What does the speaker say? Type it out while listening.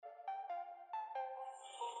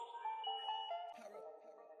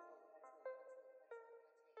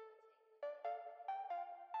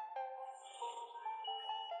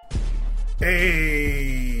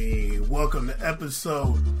Hey, welcome to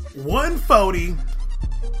episode 140.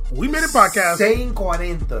 We made a podcast.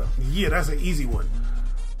 140. Yeah, that's an easy one.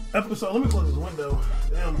 Let me close this window.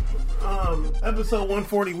 Damn. Episode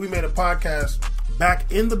 140, we made a podcast.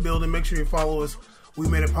 Back in the building. Make sure you follow us.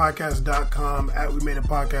 WeMadeAPodcast.com, at We Made a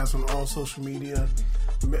Podcast on all social media.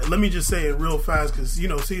 Let me just say it real fast because, you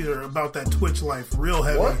know, Caesar about that Twitch life real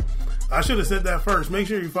heavy. What? I should have said that first. Make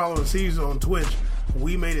sure you follow Caesar on Twitch.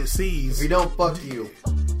 We Made It C's. If you don't, fuck you.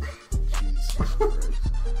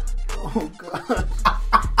 Oh, God.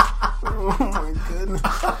 Oh, my goodness.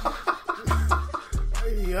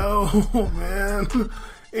 Yo, man.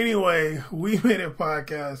 Anyway, We Made It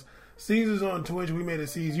Podcast. Caesar's on Twitch. We Made It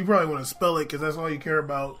C's. You probably want to spell it because that's all you care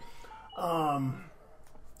about.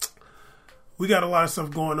 We got a lot of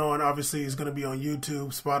stuff going on. Obviously, it's going to be on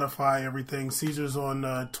YouTube, Spotify, everything. Caesar's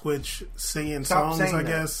on Twitch singing songs, I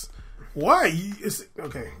guess. Why?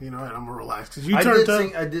 Okay, you know what? I'm going to relax. Because you turned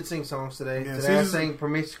up. I did sing songs today. Yeah, today I sang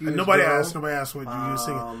Promiscuous Nobody Girl. asked what you were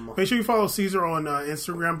singing. Make sure you follow Caesar on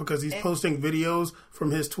Instagram because he's posting videos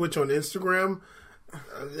from his Twitch on Instagram.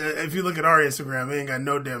 If you look at our Instagram, it ain't got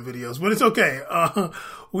no damn videos, but it's okay.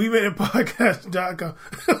 We made a podcast.com.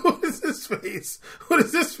 What is this face? What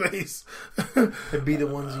is this face? It'd be the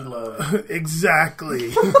ones you love.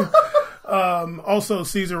 Exactly. Also,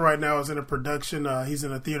 Caesar right now is in a production. He's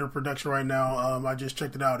in a theater production right now. I just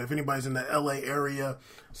checked it out. If anybody's in the LA area,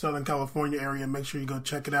 Southern California area, make sure you go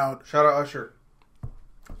check it out. Shout out Usher.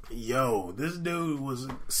 Yo, this dude was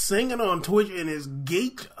singing on Twitch and is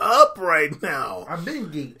geeked up right now. I've been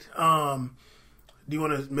geeked. Do you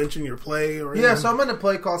want to mention your play? Or anything? Yeah, so I'm in a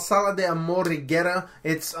play called Sala de Amor y Guerra.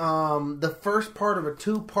 It's the first part of a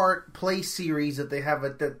 2-part play series that they have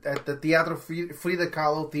at the Teatro Frida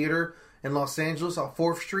Kahlo Theater in Los Angeles on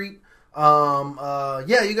 4th Street.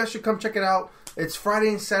 Yeah, you guys should come check it out. It's Friday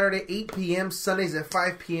and Saturday, 8 p.m. Sundays at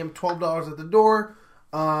 5 p.m., $12 at the door.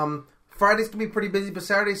 Fridays can be pretty busy, but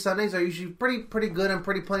Saturdays, Sundays are usually pretty good and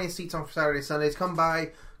plenty of seats on Saturdays, Sundays. Come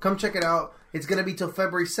by, come check it out. It's going to be till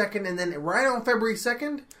February 2nd, and then right on February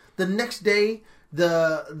 2nd, the next day,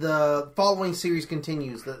 the following series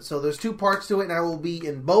continues. So there's 2 parts to it, and I will be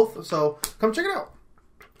in both, so come check it out.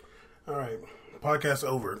 All right. Podcast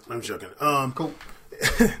over. I'm joking. Cool.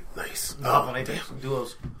 Nice. They take some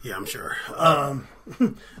duos. Yeah, I'm sure.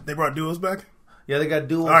 They brought duos back? Yeah, they got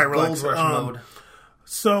duos. All right, Gold relax. Rush mode.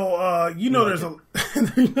 So,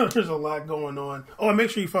 there's a lot going on. Oh, and make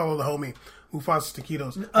sure you follow the homie, Mufasa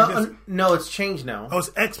Taquitos. No, it's changed now. Oh, it's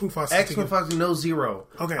Mufasa X Mufasa, no zero.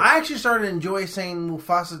 Okay. I actually started to enjoy saying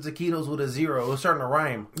Mufasa Taquitos with a zero. It was starting to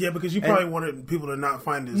rhyme. Yeah, because you probably wanted people to not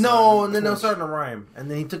find his... No, and then it was starting to rhyme.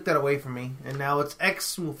 And then he took that away from me. And now it's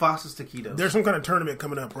X Mufasa's Taquitos. There's some kind of tournament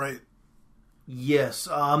coming up, right? Yes.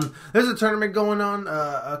 There's a tournament going on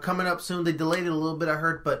coming up soon. They delayed it a little bit, I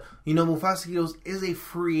heard. But, Mufasa Taquitos is a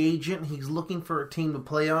free agent. He's looking for a team to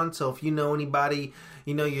play on. So if you know anybody,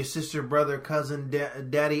 your sister, brother, cousin,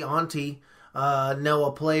 daddy, auntie, know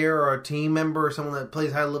a player or a team member or someone that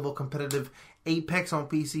plays high-level competitive Apex on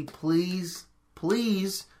PC, please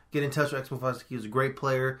get in touch with X Mufasa. He's a great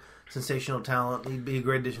player, sensational talent. He'd be a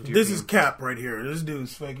great addition to your team. This is Cap right here. This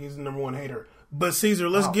dude's fake. He's the number one hater. But Caesar,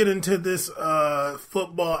 let's get into this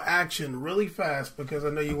football action really fast because I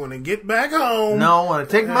know you want to get back home. No, I want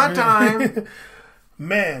to take my time.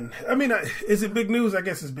 Man, I mean, is it big news? I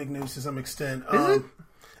guess it's big news to some extent. Is it?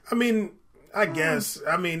 I mean, I guess.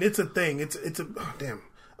 I mean, it's a thing. It's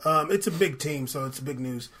a big team, so it's big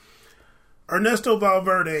news. Ernesto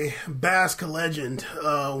Valverde, Basque legend,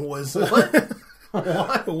 was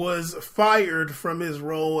was fired from his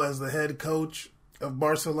role as the head coach of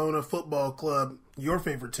Barcelona Football Club, your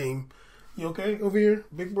favorite team. You okay over here,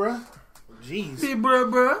 big bruh? Jeez. Big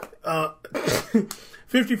bruh.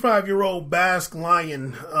 55-year-old Basque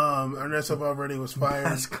Lion, Ernesto Valverde was fired.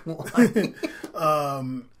 Basque Lion.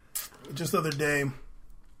 Just the other day,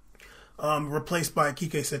 replaced by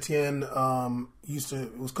Quique Setien,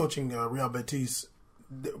 was coaching Real Betis,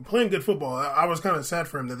 playing good football. I was kind of sad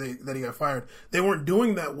for him that he got fired. They weren't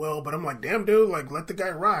doing that well, but I'm like, damn dude, like let the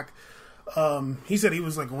guy rock. He said he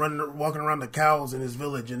was like walking around the cows in his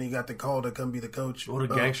village, and he got the call to come be the coach. What a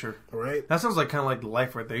gangster! Right? That sounds like kind of like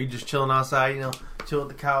life right there. You just chilling outside, chill with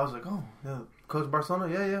the cows. Like, oh, yeah, coach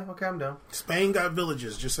Barcelona, yeah, okay, I'm down. Spain got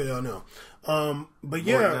villages, just so y'all know. But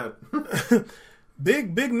yeah,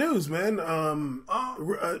 big news, man.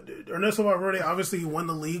 Ernesto Valverde obviously won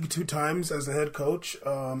the league 2 times as the head coach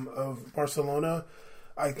of Barcelona.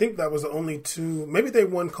 I think that was the only 2. Maybe they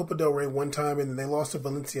won Copa del Rey one time, and then they lost to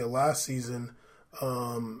Valencia last season.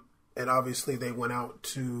 And obviously they went out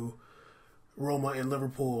to Roma and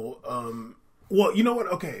Liverpool. Well, you know what?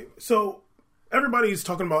 Okay, so everybody's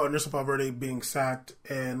talking about Ernesto Valverde being sacked,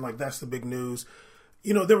 and like that's the big news.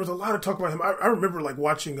 You know, there was a lot of talk about him. I remember like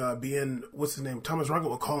watching what's his name? Thomas Rangel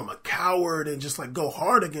would call him a coward and just like go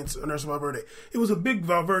hard against Ernesto Valverde. It was a big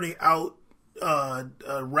Valverde out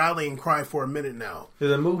rallying cry for a minute now. Yeah,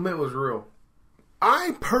 the movement was real.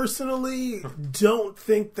 I personally don't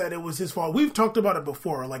think that it was his fault. We've talked about it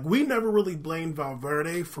before. Like, we never really blamed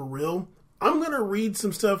Valverde for real. I'm going to read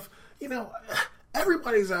some stuff. You know,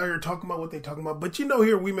 everybody's out here talking about what they're talking about. But you know,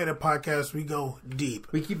 here we made a podcast. We go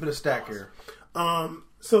deep. We keep it a stack here. So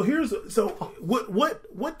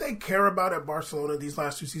what they care about at Barcelona these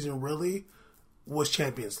last 2 seasons really was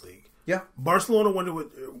Champions League. Yeah. Barcelona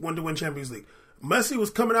wanted to win Champions League. Messi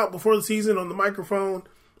was coming out before the season on the microphone.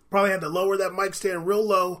 Probably had to lower that mic stand real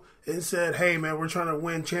low and said, "Hey man, we're trying to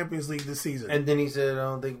win Champions League this season." And then he said, "I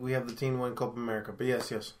don't think we have the team to win Copa America." But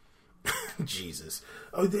yes. Jesus.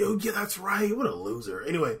 Oh yeah, that's right. What a loser.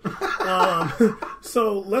 Anyway,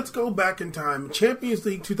 so let's go back in time. Champions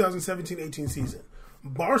League 2017-18 season.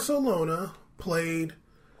 Barcelona played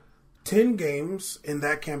 10 games in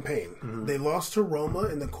that campaign. Mm-hmm. They lost to Roma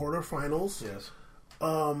in the quarterfinals. Yes.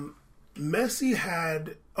 Messi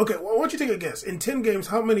had... Okay, well, why don't you take a guess? In 10 games,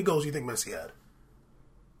 how many goals do you think Messi had?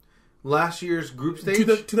 Last year's group stage?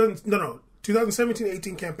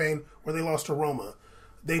 2017-18 campaign where they lost to Roma.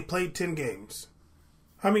 They played 10 games.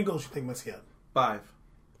 How many goals do you think Messi had? 5.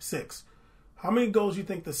 6. How many goals do you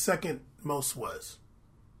think the second most was?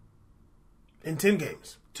 In 10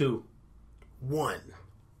 games? 2. 1.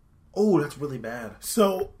 Oh, that's really bad.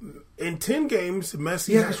 So, in 10 games,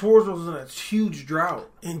 Messi... Yeah, because Suarez was in a huge drought.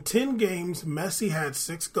 In 10 games, Messi had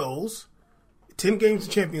 6 goals. 10 games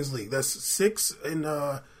in Champions League. That's 6 in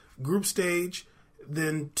group stage,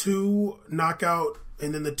 then 2 knockout,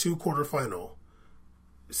 and then the 2 quarterfinal.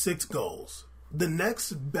 6 goals. The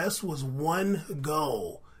next best was 1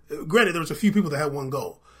 goal. Granted, there was a few people that had 1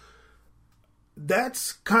 goal.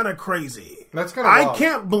 That's kind of crazy. That's kind of wild. I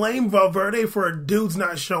can't blame Valverde for a dude's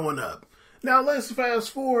not showing up. Now let's fast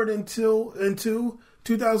forward into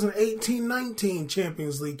 2018-19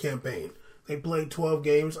 Champions League campaign. They played 12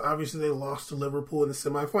 games. Obviously, they lost to Liverpool in the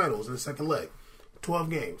semifinals in the second leg. 12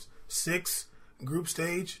 games. 6 group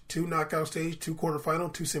stage, 2 knockout stage, 2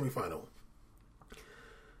 quarterfinal, 2 semifinal.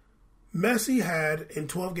 Messi had, in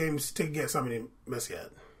 12 games, take a guess how many Messi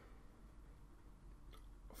had.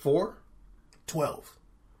 4? 12.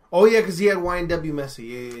 Oh, yeah, because he had YNW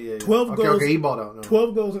Messi. Yeah. 12 goals. Okay, he balled out. No.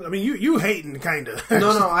 12 goals. I mean, you hating, kind of. No,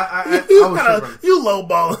 I was you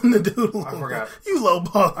lowballing the dude. I forgot. You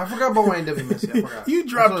lowball. I forgot about YNW Messi. I forgot.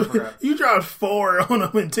 You dropped 4 on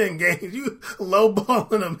him in 10 games. You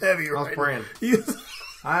lowballing him heavy right I was praying.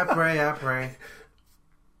 I pray.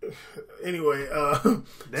 Anyway,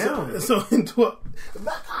 damn. So in 12...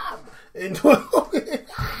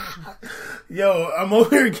 Yo, I'm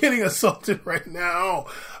over here getting assaulted right now.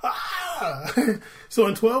 So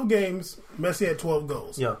in 12 games, Messi had 12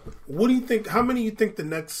 goals. Yeah. What do you think? How many do you think the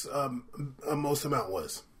next most amount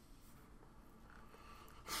was?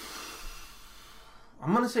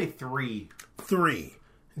 I'm going to say 3. 3.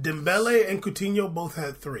 Dembele and Coutinho both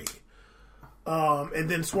had 3. And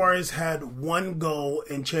then Suarez had 1 goal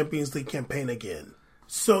in Champions League campaign again.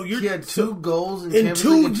 So he had 2 goals in Champions 2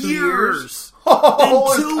 League in 2 years.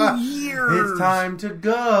 Oh, in 2 years. It's time to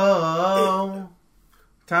go.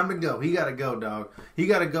 Time to go. He got to go, dog. He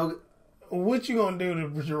got to go. What you gonna do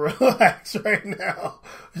to relax right now?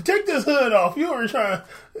 Take this hood off. You were trying.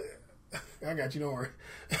 I got you. Don't worry.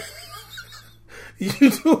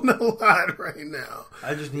 You're doing a lot right now.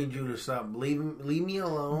 I just need you to stop. Leave me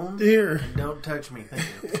alone. Here. And don't touch me.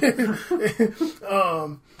 Thank you.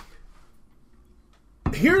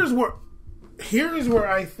 Here's where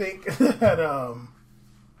I think that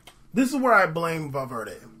this is where I blame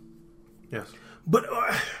Valverde. Yes. But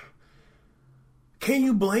can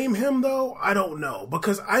you blame him though? I don't know,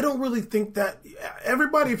 because I don't really think that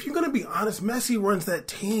everybody, if you're going to be honest, Messi runs that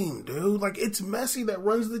team, dude. Like, it's Messi that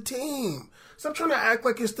runs the team. Stop trying to act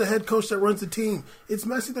like it's the head coach that runs the team. It's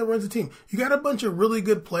Messi that runs the team. You got a bunch of really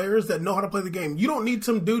good players that know how to play the game. You don't need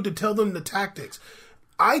some dude to tell them the tactics.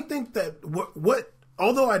 I think that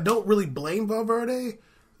although I don't really blame Valverde,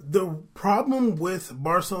 the problem with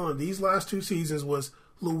Barcelona these last 2 seasons was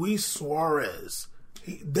Luis Suarez.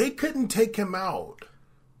 They couldn't take him out.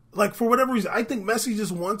 Like, for whatever reason. I think Messi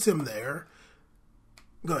just wants him there.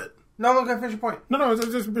 Go ahead. No, I'm going to finish your point. No, it's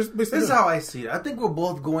just basically... This is how I see it. I think we're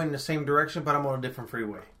both going in the same direction, but I'm on a different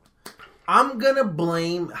freeway. I'm going to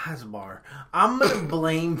blame Hasbar. I'm going to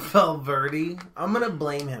blame Valverde. I'm going to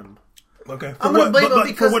blame him. Okay. I'm going to blame him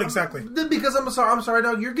because... For what exactly? Because I'm sorry,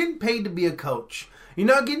 dog. You're getting paid to be a coach. You're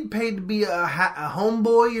not getting paid to be a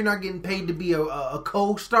homeboy. You're not getting paid to be a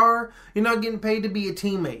co-star. You're not getting paid to be a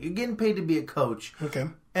teammate. You're getting paid to be a coach. Okay.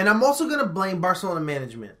 And I'm also going to blame Barcelona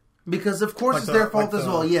management because, of course, it's their fault as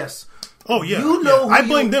well. Yes. Oh yeah. You know, I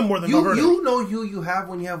blame them more than Valverde. You know who you have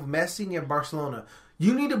when you have Messi and you have Barcelona.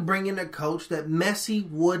 You need to bring in a coach that Messi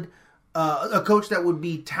would, a coach that would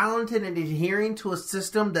be talented and adhering to a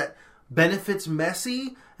system that benefits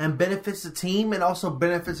Messi and benefits the team and also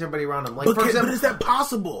benefits everybody around him. Like, but, for example, but is that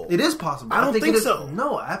possible? It is possible. I don't think so.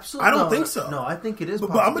 No, absolutely. I don't think so. No, I think it is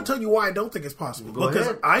possible. But I'm gonna tell you why I don't think it's possible. Go because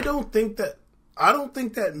ahead. I don't think that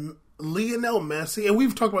Lionel Messi, and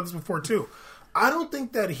we've talked about this before too. I don't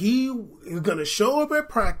think that he is gonna show up at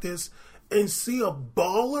practice and see a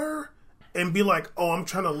baller and be like, "Oh, I'm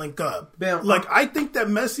trying to link up." Bam, like I think that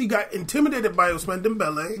Messi got intimidated by Ousmane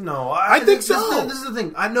Dembele. No, I think so. This is the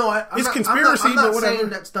thing. I know. It's conspiracy, I'm not but whatever. saying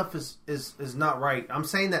that stuff is not right. I'm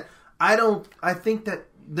saying that I think that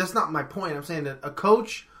that's not my point. I'm saying that a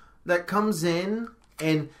coach that comes in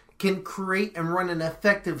and can create and run an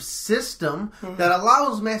effective system that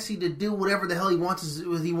allows Messi to do whatever the hell he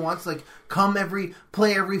wants. Like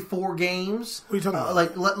play every 4 games. What are you talking about?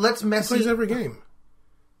 Like let's Messi He plays every game.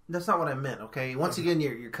 That's not what I meant. Okay, once again,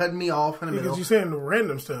 you're cutting me off in the middle. Because you're saying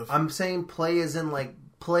random stuff. I'm saying play as in like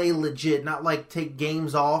play legit, not like take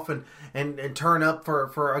games off and turn up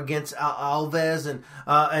for against Alves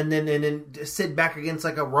and then sit back against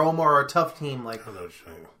like a Roma or a tough team. Like, I know what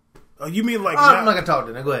you're saying. Oh, you mean like I'm not gonna talk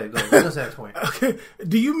to them. Go ahead. Let's say next point. Okay.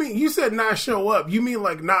 Do you mean you said not show up? You mean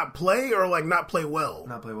like not play or like not play well?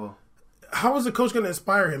 Not play well. How is a coach going to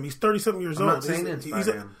inspire him? He's 37 years I'm old. not saying to inspire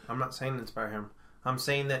him. I'm not saying to inspire him. I'm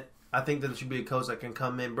saying that I think that it should be a coach that can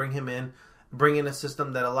come in, bring him in, bring in a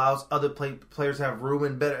system that allows other players to have room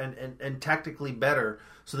and better and tactically better,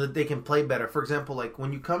 so that they can play better. For example, like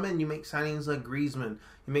when you come in, you make signings like Griezmann,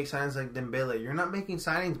 you make signings like Dembele. You're not making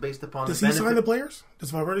signings based upon. Does the he benefit. sign the players?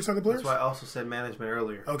 Does Valverde sign the players? That's why I also said management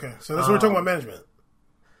earlier. Okay, so that's what we're talking about, management.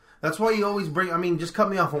 That's why you always bring. I mean, just cut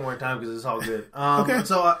me off one more time because it's all good. Okay.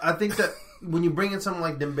 So I think that when you bring in someone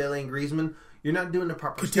like Dembele and Griezmann, you're not doing the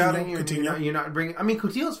proper scouting. You're not bringing. I mean,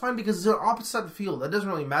 Coutinho's fine because it's on the opposite side of the field. That doesn't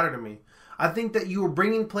really matter to me. I think that you were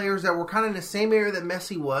bringing players that were kind of in the same area that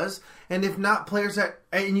Messi was, and if not players that,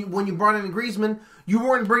 when you brought in Griezmann, you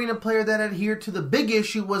weren't bringing a player that adhered to the big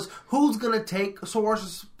issue was who's going to take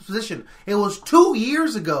Suarez's position. It was 2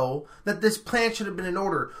 years ago that this plan should have been in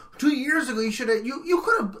order. 2 years ago, you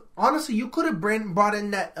could have brought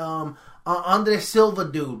in that Andre Silva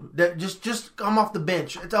dude that just come off the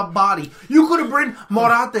bench. It's a body. You could have brought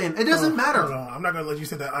Morata in. It doesn't matter. No, I'm not going to let you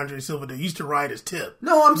say that Andre Silva dude used to ride his tip.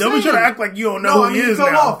 No, I'm saying. Don't be trying to act like you don't know who he is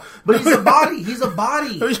now. But he's a body. He's a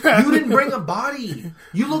body. You didn't bring a body.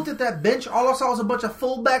 You looked at that bench. All I saw was a bunch of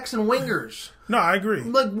fullbacks and wingers. No, I agree.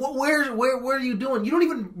 Like, where are you doing? You don't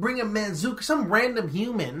even bring a Mandzukic, some random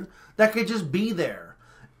human that could just be there.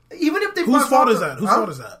 Even if they Whose fault is that? Whose fault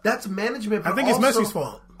is that? That's management. I think it's Messi's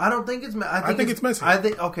fault. I don't think it's. I think it's Messi. I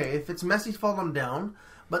think if it's Messi's fault, I'm down.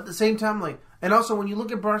 But at the same time, like, and also when you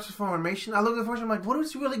look at Barca's formation, I look at the formation, I'm like, what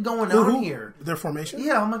is really going on here? Their formation?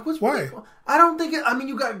 Yeah, I'm like, why? I don't think it. I mean,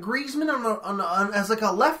 you got Griezmann on as like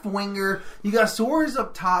a left winger. You got Suarez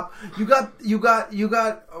up top. You got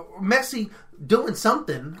Messi doing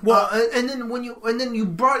something. Well, and then you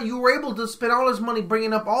were able to spend all this money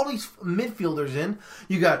bringing up all these midfielders in.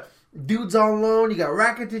 You got dudes on loan. You got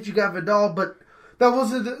Rakitic. You got Vidal, but that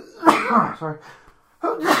wasn't sorry.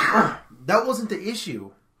 That wasn't the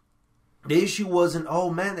issue. The issue wasn't,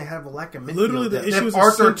 oh man, they have a lack of midfield. Literally, the issue is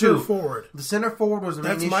Arthur the center forward. The center forward was the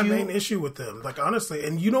main issue. That's my main issue with them. Like, honestly,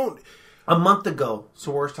 and you don't... A month ago,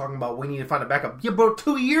 Suarez talking about we need to find a backup. Yeah, bro,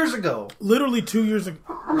 2 years ago. Literally 2 years ago.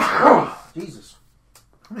 Jesus.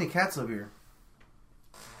 How many cats live here?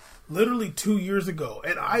 Literally 2 years ago.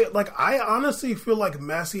 And I honestly feel like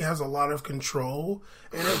Messi has a lot of control.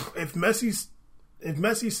 And if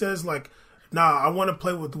Messi says, like, nah, I want to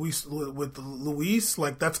play with Luis,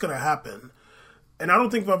 like, that's going to happen. And I don't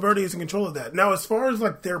think Valverde is in control of that. Now, as far as,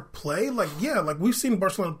 like, their play, like, yeah, like, we've seen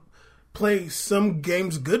Barcelona play some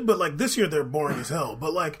games good, but, like, this year they're boring as hell.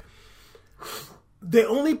 But, like, they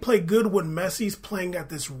only play good when Messi's playing at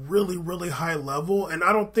this really, really high level. And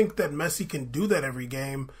I don't think that Messi can do that every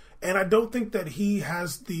game. And I don't think that he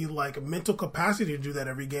has the, like, mental capacity to do that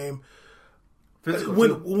every game.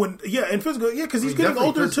 Physical and physical, because he's getting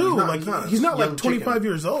older too. He's not like 25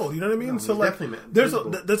 years old. You know what I mean? No, so like, there's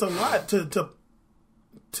a lot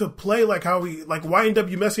to play like how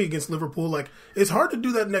YNW Messi against Liverpool. Like, it's hard to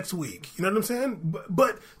do that next week. You know what I'm saying?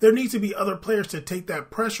 But there needs to be other players to take that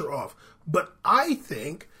pressure off. But I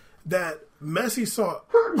think that Messi saw.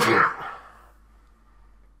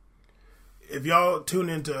 if y'all tune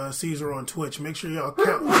into Caesar on Twitch, make sure y'all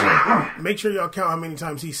count. Make sure y'all count how many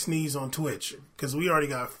times he sneezed on Twitch, because we already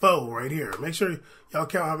got 4 right here. Make sure y'all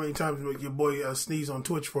count how many times your boy sneezed on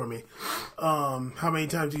Twitch for me. How many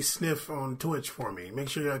times he sniffed on Twitch for me. Make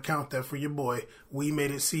sure y'all count that for your boy. We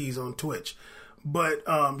made it seize on Twitch. But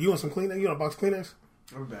you want some Kleenex? You want a box of Kleenex?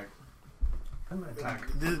 I'll be back. I'm gonna attack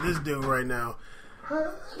this dude right now.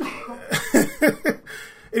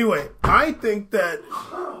 Anyway, I think that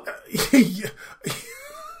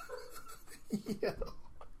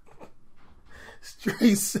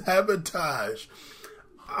straight sabotage.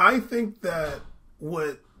 I think that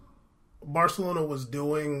what Barcelona was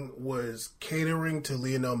doing was catering to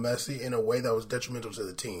Lionel Messi in a way that was detrimental to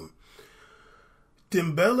the team.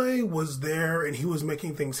 Dembele was there and he was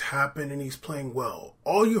making things happen and he's playing well.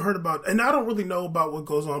 All you heard about, and I don't really know about what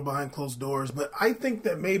goes on behind closed doors, but I think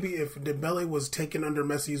that maybe if Dembele was taken under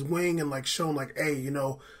Messi's wing and like shown like, hey, you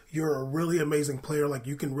know, you're a really amazing player, like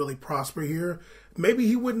you can really prosper here, maybe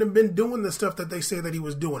he wouldn't have been doing the stuff that they say that he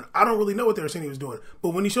was doing. I don't really know what they were saying he was doing.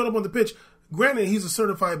 But when he showed up on the pitch, granted he's a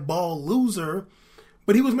certified ball loser,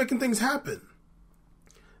 but he was making things happen.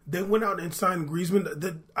 They went out and signed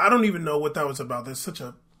Griezmann. I don't even know what that was about. That's such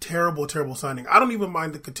a terrible, terrible signing. I don't even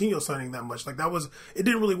mind the Coutinho signing that much. Like it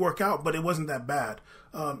didn't really work out, but it wasn't that bad.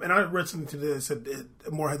 And I read something today that said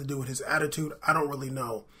it more had to do with his attitude. I don't really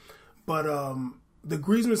know. But the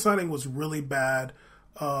Griezmann signing was really bad.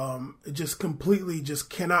 It just completely just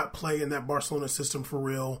cannot play in that Barcelona system for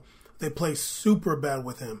real. They play super bad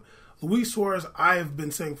with him. Luis Suarez, I have been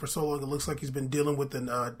saying for so long, it looks like he's been dealing with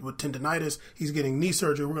tendonitis. He's getting knee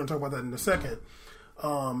surgery. We're going to talk about that in a second.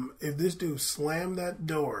 If this dude slammed that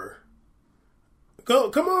door,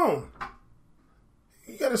 come on.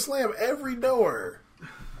 You got to slam every door.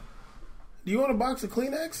 Do you want a box of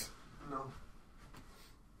Kleenex? No.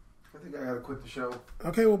 I think I got to quit the show.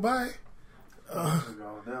 Okay, well, bye.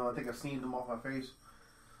 No, I think I sneezed them off my face.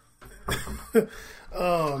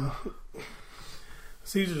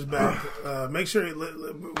 Caesar's back. Make sure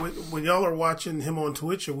when y'all are watching him on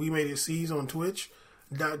Twitch, or We Made It Seize on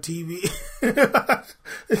Twitch.tv.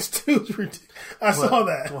 It's too ridiculous. I saw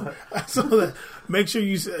that. Make sure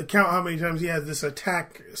you count how many times he has this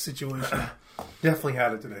attack situation. Definitely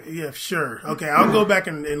had it today. Yeah, sure. Okay, I'll go back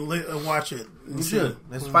and watch it. You should.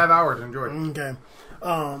 It's 5 hours. Enjoy it. Okay.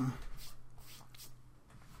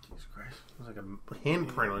 Jesus Christ. It was like a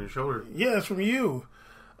handprint on your shoulder. Yeah, it's from you.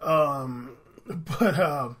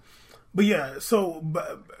 But yeah, so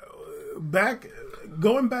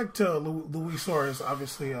going back to Luis Suarez,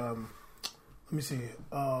 obviously, let me see.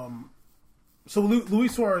 So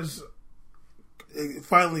Luis Suarez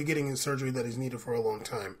finally getting his surgery that he's needed for a long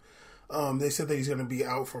time. They said that he's going to be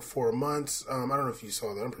out for 4 months. I don't know if you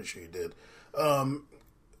saw that. I'm pretty sure you did. Going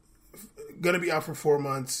to be out for 4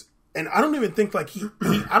 months. And I don't even think I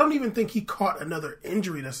don't even think he caught another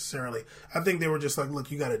injury necessarily. I think they were just like,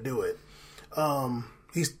 look, you got to do it.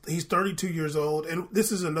 He's 32 years old, and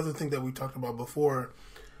this is another thing that we talked about before.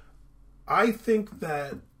 I think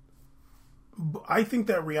that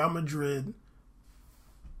Real Madrid.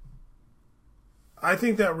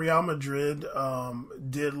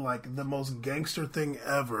 Did like the most gangster thing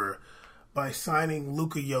ever by signing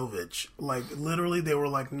Luka Jovic. Like literally, they were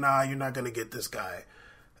like, "Nah, you're not going to get this guy."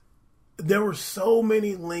 There were so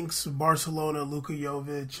many links: Barcelona, Luka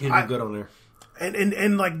Jovic. He'd be good on there.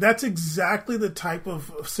 And like that's exactly the type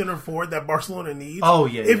of center forward that Barcelona needs. Oh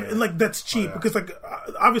yeah, like that's cheap because like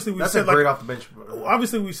obviously we said great like off the bench.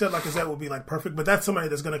 Obviously we said like Lacazette would be like perfect, but that's somebody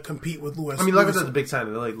that's going to compete with Luis. I mean, Lacazette's a big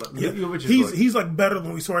signing. He's like better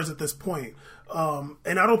than Luis Suarez at this point.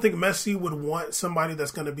 And I don't think Messi would want somebody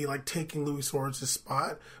that's going to be like taking Luis Suarez's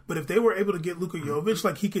spot. But if they were able to get Luka Jovic,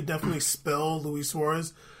 like he could definitely spell Luis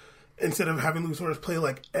Suarez instead of having Luis Suarez play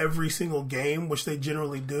like every single game, which they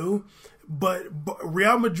generally do. But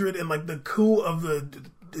Real Madrid in like the coup of the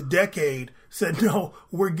decade said, no,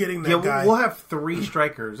 we're getting that guy. We'll have 3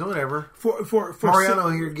 strikers, whatever. For Mariano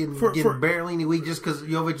here getting barely any week just because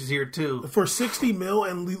Jovic is here too. For 60 mil,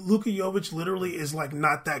 and Luka Jovic literally is like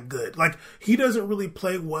not that good. Like he doesn't really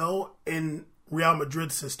play well in Real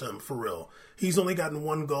Madrid system for real. He's only gotten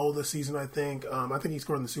 1 goal this season, I think. I think he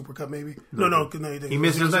scored in the Super Cup, maybe. No, he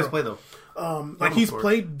missed his nice play though. Like he's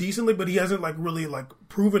played decently, but he hasn't like really like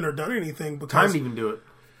proven or done anything. Because time to even do it.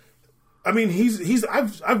 I mean,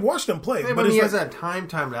 I've watched him play, but he has that time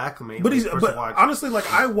to acclimate. But honestly, like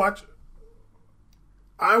I watched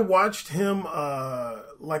him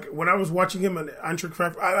like when I was watching him in Eintracht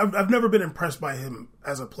Frankfurt. I've never been impressed by him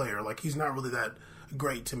as a player. Like he's not really that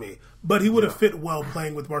great to me, but he would have fit well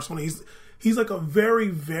playing with Barcelona. He's like a very,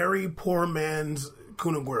 very poor man's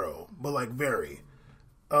Kun Aguero, but like very.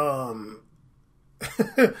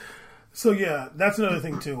 So yeah, that's another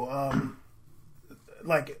thing too.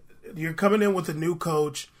 Like you're coming in with a new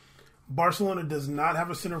coach. Barcelona does not have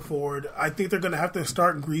a center forward. I think they're going to have to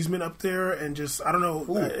start Griezmann up there and just I don't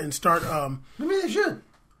know and start. Maybe they should.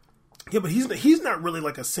 Yeah, but he's not really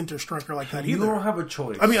like a center striker like that You either. don't have a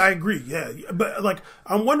choice. I mean, I agree. Yeah, but like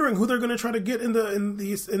I'm wondering who they're going to try to get in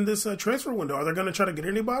this transfer window. Are they going to try to get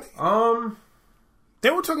anybody? They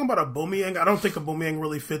were talking about Aubameyang. I don't think Aubameyang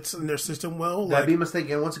really fits in their system well. That'd be a mistake.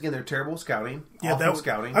 And once again, they're terrible scouting. Yeah, Awful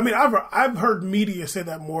scouting. I mean, I've heard media say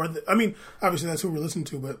that more. I mean, obviously that's who we're listening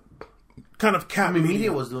to, but kind of cap. I mean,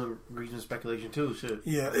 media was doing Griezmann speculation too. Shit.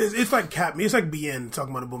 Yeah, it's like cap. It's like BN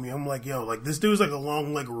talking about Aubameyang. I'm like, yo, like this dude's like a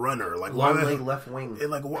long leg runner, like long leg left wing.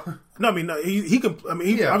 Like what? No, I mean, no, he can. I mean,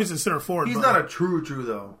 he obviously center forward. He's not a true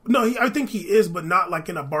though. No, I think he is, but not like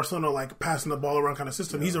in a Barcelona like passing the ball around kind of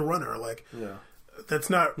system. Yeah. He's a runner, like that's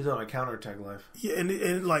not. He's on a counterattack life. Yeah,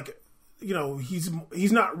 and like you know, he's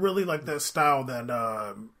not really like that style that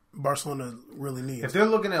Barcelona really needs. If they're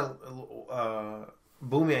looking at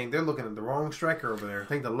Aubameyang, they're looking at the wrong striker over there.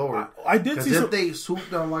 Thank the Lord. I did see. If they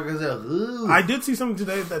swooped on like I said, I did see something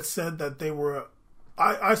today that said that they were.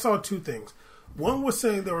 I saw two things. One was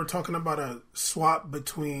saying they were talking about a swap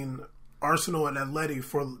between Arsenal and Atleti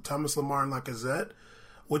for Thomas Lemar and Lacazette,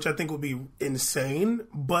 which I think would be insane.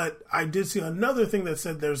 But I did see another thing that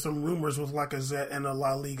said there's some rumors with Lacazette and a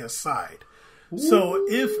La Liga side. Ooh. So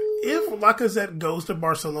if Lacazette goes to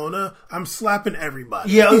Barcelona, I'm slapping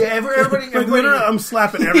everybody. Yeah, everybody. Literally, I'm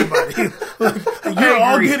slapping everybody. Like, you're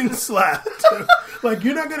all getting slapped. Like,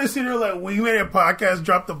 you're not going to sit here like, we made a podcast,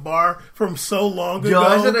 drop the bar from so long ago.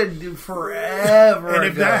 I said I'd do forever And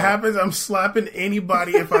if that happens, I'm slapping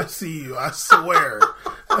anybody if I see you. I swear.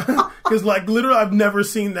 Because, like, literally, I've never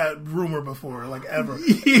seen that rumor before, like, ever.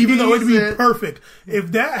 Even though it'd be perfect.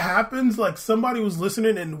 If that happens, like, somebody was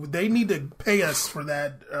listening and they need to pay us for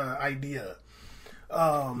that idea.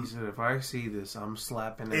 He said, if I see this, I'm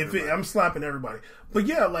slapping everybody. I'm slapping everybody. But,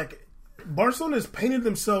 yeah, like, Barcelona has painted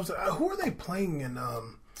themselves. Who are they playing in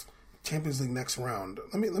Champions League next round?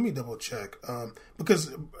 Let me double check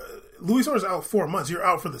because Luis Suarez is out 4 months. You're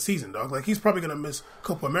out for the season, dog. Like he's probably gonna miss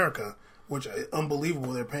Copa America, which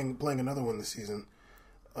unbelievable. They're playing another one this season.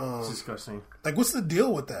 It's disgusting. Like, what's the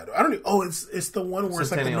deal with that? I don't know. Oh, it's the one where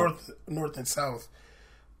it's like the north and south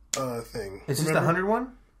thing. Is this the 100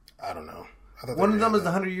 one? I don't know. One of them is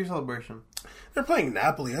the 100-year celebration. They're playing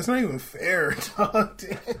Napoli. That's not even fair, dog.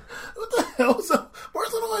 Damn. What the hell? So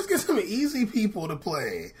Barcelona always gets some easy people to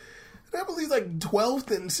play. Napoli's like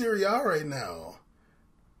 12th in Serie A right now.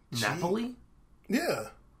 Napoli? Yeah.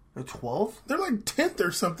 They're 12th? They're like 10th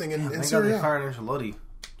or something in Thank Serie A. God they fired Ancelotti.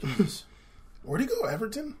 Jesus. Where'd he go?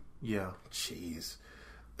 Everton? Yeah. Jeez.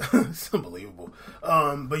 It's unbelievable.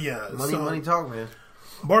 But yeah. Money talk, man.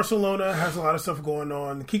 Barcelona has a lot of stuff going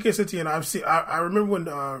on. Quique Setien, I remember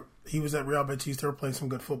when he was at Real Betis, they were playing some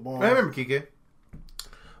good football. I remember Quique.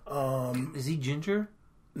 Is he ginger?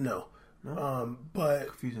 No. But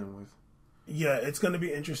confusing with. Yeah, it's going to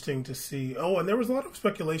be interesting to see. Oh, and there was a lot of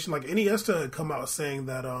speculation. Like Iniesta had come out saying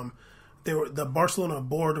that the Barcelona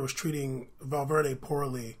board was treating Valverde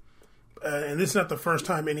poorly. And this is not the first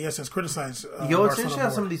time Iniesta has criticized it's interesting how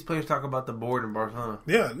some of these players talk about the board in Barcelona.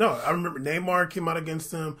 Yeah, no, I remember Neymar came out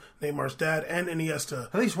against them, Neymar's dad, and Iniesta.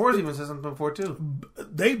 I think Suarez even said something before, too.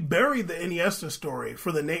 They buried the Iniesta story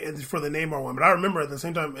for the Neymar one, but I remember at the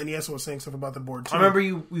same time Iniesta was saying stuff about the board, too. I remember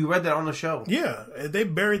you read that on the show. Yeah, they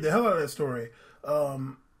buried the hell out of that story.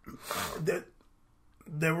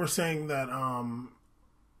 They were saying that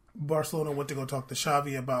Barcelona went to go talk to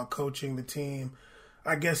Xavi about coaching the team.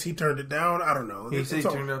 I guess he turned it down. I don't know. He said he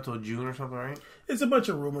turned it out till June or something, right? It's a bunch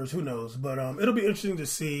of rumors. Who knows? But it'll be interesting to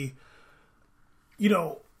see. You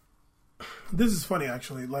know, this is funny,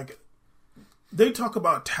 actually. Like, they talk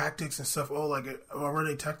about tactics and stuff. Oh, like,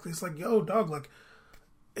 already tactics. Like, yo, dog, like,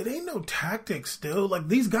 it ain't no tactics still. Like,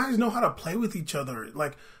 these guys know how to play with each other.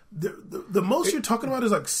 Like, the most you're talking about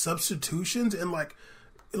is, like, substitutions and, like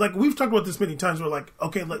we've talked about this many times. We're like,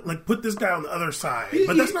 okay, like put this guy on the other side,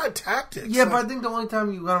 but that's not tactics. Yeah, but I think the only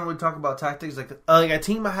time you gotta really talk about tactics, like a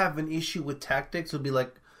team I have an issue with tactics would be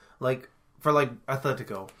like for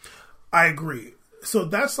Atletico. I agree. So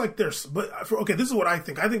that's like this is what I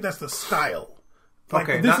think. I think that's the style. Like,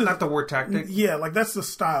 okay, not the word tactic. Yeah, like that's the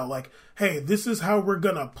style. Like, hey, this is how we're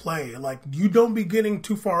gonna play. Like, you don't be getting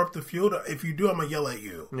too far up the field. If you do, I'm gonna yell at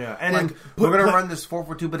you. Yeah, and like, then we're gonna run this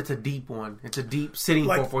 4-4-2, but it's a deep one. It's a deep sitting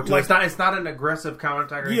 4-4-2. Like, it's not an aggressive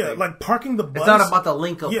counterattack. Or anything. Like parking the bus. It's not about the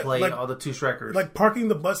link up play. All the two strikers. Like parking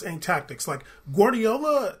the bus ain't tactics. Like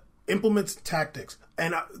Guardiola implements tactics,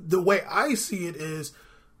 and the way I see it is,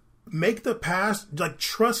 make the pass, like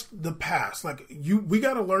trust the pass. Like we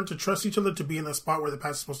got to learn to trust each other to be in the spot where the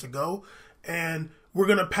pass is supposed to go, and we're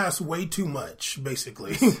gonna pass way too much,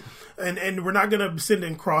 basically, and we're not gonna send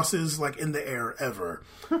in crosses like in the air ever.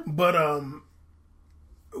 But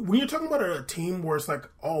when you're talking about a team where it's like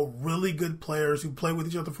all really good players who play with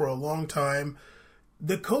each other for a long time,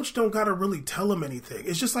 the coach don't gotta really tell them anything.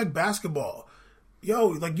 It's just like basketball. Yo,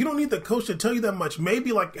 like, you don't need the coach to tell you that much.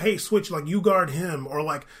 Maybe, like, hey, switch, like, you guard him, or,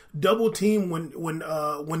 like, double team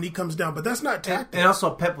when he comes down. But that's not tactics. And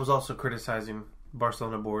also, Pep was also criticizing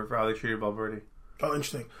Barcelona board for how they treated Valverde. Oh,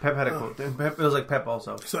 interesting. Pep had a quote. It was like Pep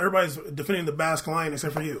also. So everybody's defending the Basque line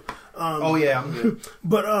except for you. Oh, yeah, I'm good.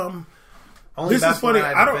 But, only this Basque is funny.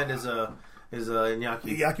 line I defend is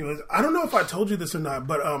Iñaki. Iñaki, I don't know if I told you this or not,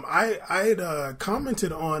 but I had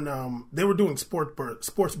commented on they were doing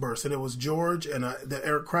sports burst, and it was George and the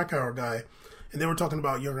Eric Krakauer guy, and they were talking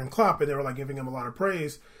about Jurgen Klopp, and they were like giving him a lot of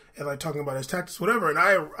praise and like talking about his tactics, whatever. And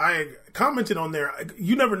I commented on there.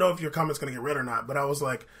 You never know if your comment's gonna get read or not, but I was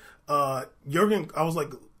like, Jurgen. I was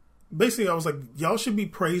like, y'all should be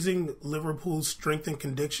praising Liverpool's strength and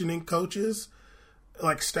conditioning coaches,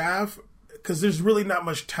 like staff. Because there's really not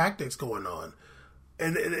much tactics going on.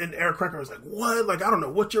 And Eric Cracker was like, what? Like, I don't know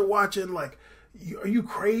what you're watching. Like, are you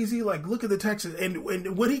crazy? Like, look at the tactics.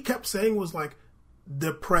 And what he kept saying was, like,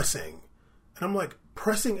 the pressing. And I'm like,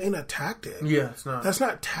 pressing ain't a tactic. Yeah, it's not. That's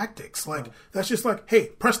not tactics. Like, that's just like, hey,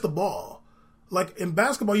 press the ball. Like, in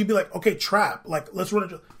basketball, you'd be like, okay, trap. Like, let's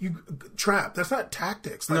run it. You trap. That's not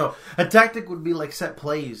tactics. Like, no, a tactic would be like set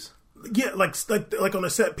plays. Yeah, like on a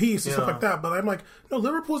set piece and stuff like that. But I'm like, no,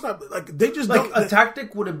 Liverpool's not like they just like don't. A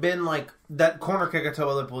tactic would have been like that corner kick I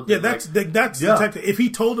told Liverpool. Yeah, that's the tactic. If he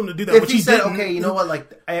told them to do that, if which he said, didn't, okay, you know what,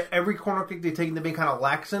 like every corner kick they take, they be kind of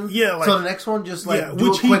laxing. Yeah, like, so the next one just like do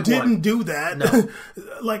which a quick he didn't one. do that. No.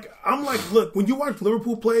 Like I'm like, look, when you watch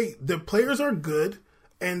Liverpool play, the players are good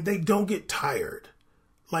and they don't get tired.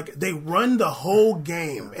 Like they run the whole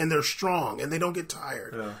game and they're strong and they don't get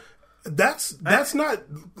tired. Yeah. That's not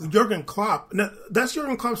Jurgen Klopp. That's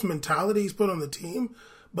Jurgen Klopp's mentality he's put on the team.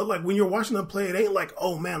 But like when you're watching them play, it ain't like,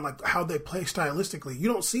 oh man, like how they play stylistically. You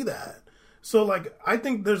don't see that. So like I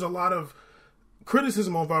think there's a lot of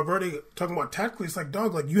criticism of Valverde talking about tactically. It's like,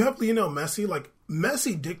 dog, like you have Lionel Messi. Like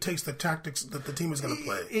Messi dictates the tactics that the team is going to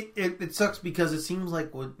play. It sucks because it seems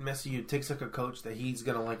like with Messi, it takes like a coach that he's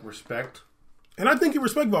going to like respect. And I think he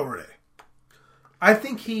respects Valverde. I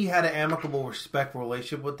think he had an amicable, respectful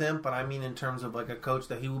relationship with him, but I mean in terms of like a coach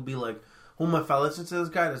that he would be like, if I listen to this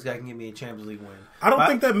guy can give me a Champions League win. I don't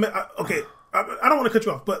think that... Okay, I don't want to cut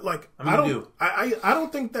you off, but like... I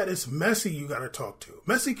don't think that it's Messi you got to talk to.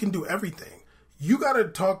 Messi can do everything. You got to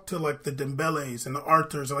talk to like the Dembeles and the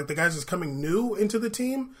Arthurs and like the guys that's coming new into the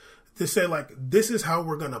team to say like, this is how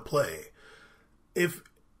we're going to play.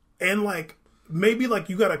 Maybe like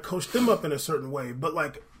you got to coach them up in a certain way, but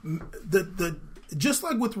like just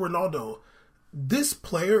like with Ronaldo, this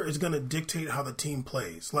player is going to dictate how the team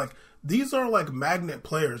plays. Like, these are like magnet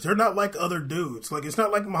players. They're not like other dudes. Like, it's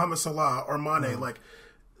not like Mohamed Salah or Mane. Like,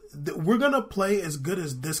 we're going to play as good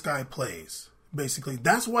as this guy plays, basically.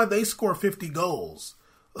 That's why they score 50 goals.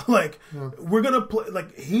 Like, we're going to play,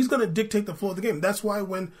 like, he's going to dictate the flow of the game. That's why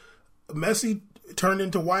when Messi turned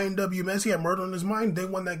into YNW Messi, had murder on his mind, they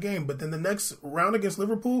won that game. But then the next round against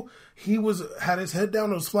Liverpool, he had his head down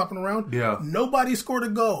and was flopping around. Yeah. Nobody scored a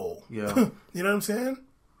goal. Yeah. You know what I'm saying?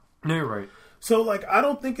 No, you're right. So, like, I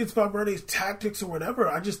don't think it's Valverde's tactics or whatever.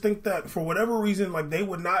 I just think that for whatever reason, like, they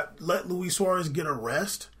would not let Luis Suarez get a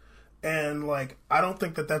rest. And, like, I don't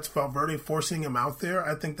think that that's Valverde forcing him out there.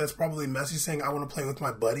 I think that's probably Messi saying, I want to play with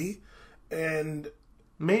my buddy. And...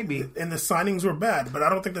 maybe. And the signings were bad, but I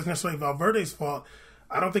don't think that's necessarily Valverde's fault.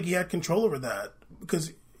 I don't think he had control over that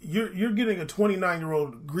because you're getting a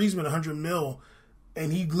 29-year-old Griezmann $100 million,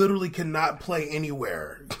 and he literally cannot play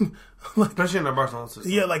anywhere. Like, especially in the Barcelona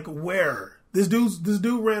system. Yeah, like where this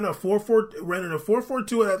dude ran a 4-4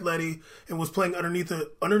 at Atleti and was playing underneath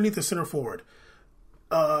the center forward.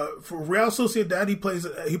 For Real Sociedad,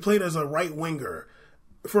 he played as a right winger.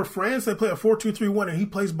 For France, they play a 4-2-3-1, and he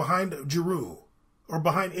plays behind Giroud. Or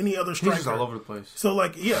behind any other striker. He's just all over the place. So,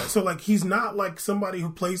 like, yeah. So, like, he's not, like, somebody who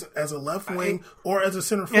plays as a left wing or as a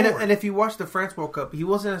center forward. And if you watch the France World Cup, he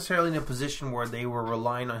wasn't necessarily in a position where they were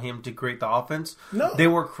relying on him to create the offense. No. They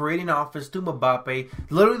were creating offense through Mbappe.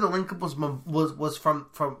 Literally, the link-up was from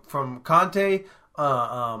Kanté,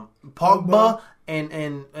 Pogba, and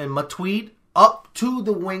Matuidi up to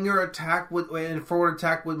the winger attack and forward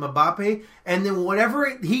attack with Mbappe. And then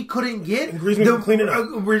whatever he couldn't get... And Griezmann could clean it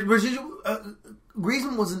up.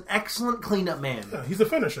 Griezmann was an excellent cleanup man. Yeah, he's a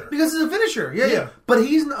finisher. Because he's a finisher, yeah. Yeah. But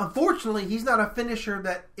unfortunately, he's not a finisher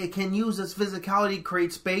that it can use his physicality to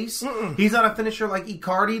create space. He's not a finisher like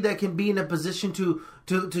Icardi that can be in a position to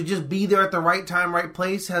just be there at the right time, right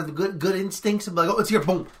place, has good instincts and be like, oh, it's here,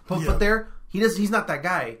 boom, put there. He's not that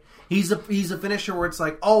guy. He's a finisher where it's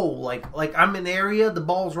like, oh, like I'm in the area, the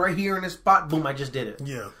ball's right here in this spot, boom, I just did it.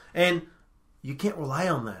 Yeah. And you can't rely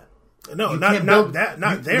on that. No, You not can't build- that.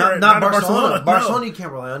 Not you- there. Not in Barcelona. No. Barcelona, you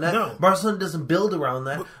can't rely on that. No. Barcelona doesn't build around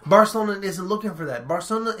that. Barcelona isn't looking for that.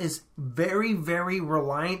 Barcelona is very, very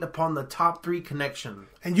reliant upon the top three connection.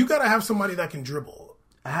 And you got to have somebody that can dribble.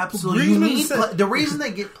 Absolutely. The reason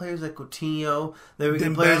they get players like Coutinho, they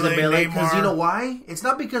get players like Dembele, because you know why? It's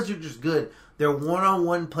not because they're just good. They're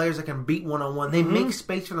one-on-one players that can beat one-on-one. They make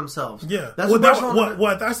space for themselves. Yeah. That's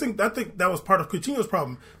I think that was part of Coutinho's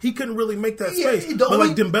problem. He couldn't really make that space. But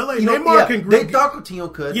like Dembele, Neymar can. They thought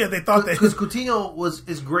Coutinho could. Yeah, they thought that. Because Coutinho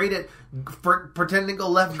is great at pretending to go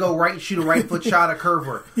left, go right, shoot a right foot shot, a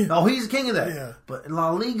curver. Oh, he's the king of that. Yeah. But in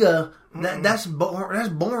La Liga, that's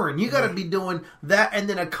boring. You got to be doing that and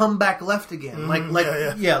then a comeback left again. Like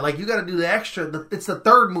you got to do the extra. It's the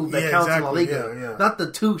third move that counts in La Liga, not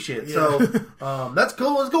the two shit. Yeah. So that's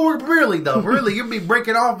cool. Let's go work Premier League though. Really, you'll be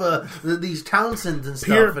breaking off these Townsends and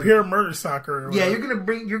stuff. Pure murder soccer. Yeah, you're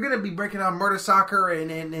gonna be breaking off murder soccer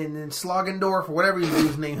and Slogendorf or whatever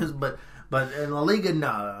his name is, but in La Liga, it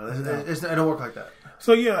don't work like that.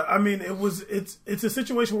 So yeah, I mean, it's a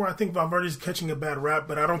situation where I think Valverde's catching a bad rap,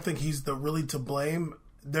 but I don't think he's really to blame.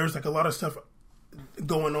 There's like a lot of stuff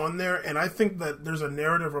going on there, and I think that there's a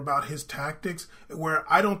narrative about his tactics where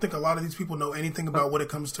I don't think a lot of these people know anything about when it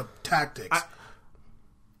comes to tactics.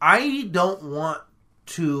 I don't want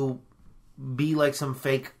to be like some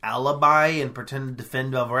fake alibi and pretend to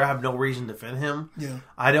defend Valverde. I have no reason to defend him. Yeah,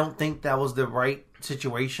 I don't think that was the right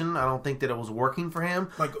situation. I don't think that it was working for him.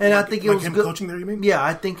 I think it was him good coaching there. You mean? Yeah,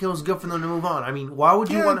 I think it was good for them to move on. I mean, why would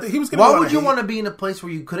you want? Why would you want to be in a place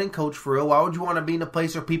where you couldn't coach for real? Why would you want to be in a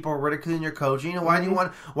place where people are ridiculing your coaching? You know, why do you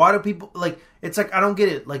want? Why do people like? It's like I don't get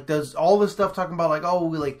it. Like, does all this stuff talking about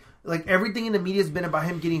like everything in the media has been about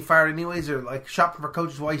him getting fired anyways, or like shopping for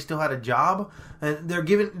coaches while he still had a job, and they're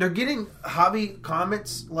getting Javi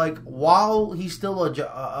comments like while he's still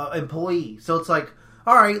a employee. So it's like,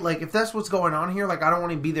 all right, like if that's what's going on here, like I don't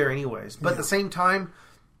want to be there anyways. But at the same time,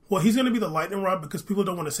 well, he's going to be the lightning rod because people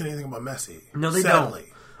don't want to say anything about Messi. No, they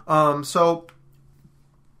sadly. Don't. So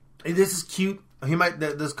this is cute.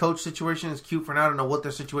 This coach situation is cute for now. I don't know what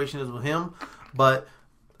their situation is with him, but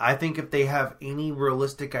I think if they have any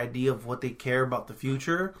realistic idea of what they care about the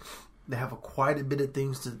future, they have quite a bit of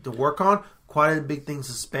things to work on, quite a big things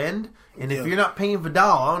to spend. And if you're not paying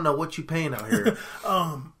Vidal, I don't know what you're paying out here.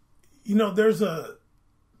 You know, there's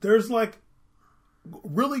like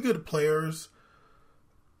really good players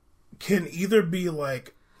can either be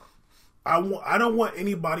like, I don't want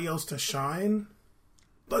anybody else to shine.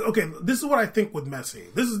 Like, okay, this is what I think with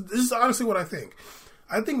Messi. This is honestly what I think.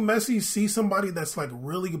 I think Messi sees somebody that's like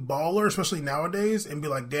really baller, especially nowadays, and be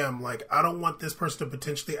like, damn, like I don't want this person to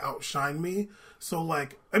potentially outshine me. So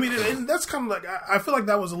like, I mean, and that's kind of like, I feel like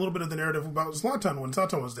that was a little bit of the narrative about Zlatan when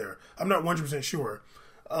Zlatan was there. I'm not 100% sure.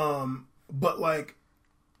 But like,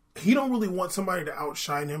 he don't really want somebody to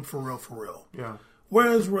outshine him for real. Yeah.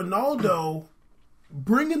 Whereas Ronaldo,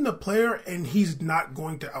 bring in the player and he's not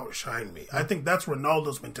going to outshine me. I think that's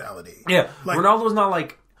Ronaldo's mentality. Yeah. Like, Ronaldo's not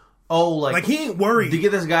like, like he ain't worried to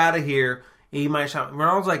get this guy out of here. He might shine.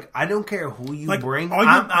 Ronaldo's like, I don't care who you bring.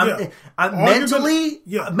 Mentally,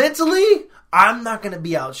 I'm not going to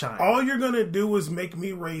be outshined. All you're going to do is make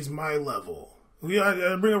me raise my level.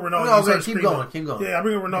 I bring up Ronaldo. No, keep going. Yeah, I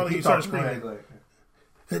bring up Ronaldo. He starts screaming.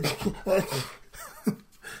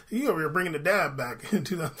 You over here bringing the dab back in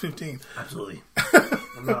 2015. Absolutely.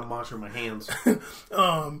 I'm not a monster in my hands.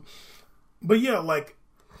 But yeah, like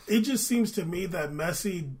it just seems to me that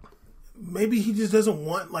Messi, maybe he just doesn't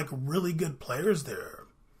want like really good players there.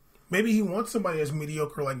 Maybe he wants somebody as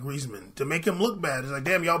mediocre like Griezmann to make him look bad. It's like,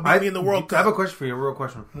 damn, y'all beat me in the World Cup. I have a question for you, a real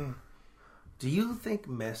question. Do you think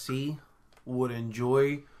Messi would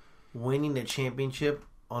enjoy winning the championship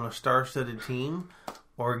on a star-studded team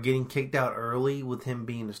or getting kicked out early with him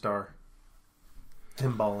being the star?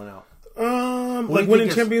 Him balling out. Like winning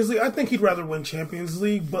Champions League. I think he'd rather win Champions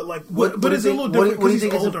League, but like, but it's a little different because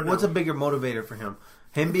he's older now. What's a bigger motivator for him?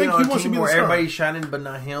 Him being on a team where everybody's shining, but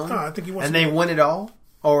not him. No, I think he wants and they win it all,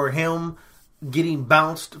 or him getting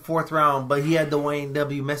bounced fourth round, but he had the Wayne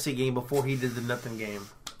W. Messi game before he did the nothing game.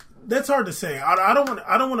 That's hard to say. I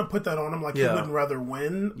don't want to put that on him. Like he wouldn't rather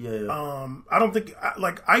win. Yeah. I don't think.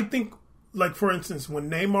 I think like for instance when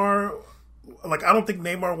Neymar like I don't think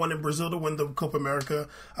Neymar wanted Brazil to win the Copa America.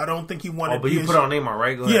 I don't think he wanted. Oh, but you put on Neymar,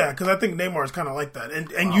 right? Go ahead. Yeah, because I think Neymar is kind of like that,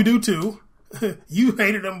 and you do too. You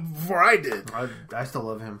hated him before I did. I still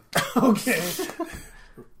love him. Okay,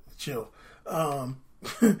 chill.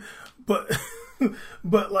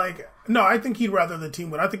 But like, no, I think he'd rather the team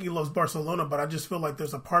win. I think he loves Barcelona, but I just feel like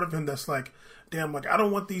there's a part of him that's like, damn, like I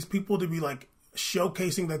don't want these people to be like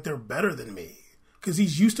showcasing that they're better than me, because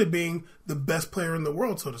he's used to being the best player in the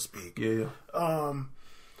world, so to speak. Yeah.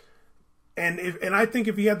 And I think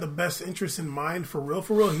if he had the best interest in mind for real,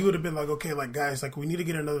 he would have been like, okay, like guys, like we need to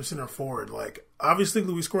get another center forward. Like obviously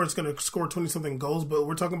Luis Suarez going to score 20 something goals, but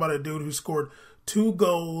we're talking about a dude who scored 2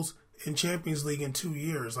 goals in Champions League in 2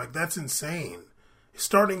 years. Like that's insane.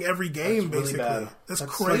 Starting every game, That's really basically. bad. That's Like,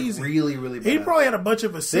 crazy. really, really bad. He probably had a bunch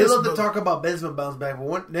of assists. They love to but- talk about Benzema bounce back,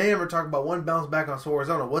 but they never talk about one bounce back on Suarez.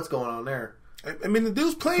 I don't know what's going on there. I mean, the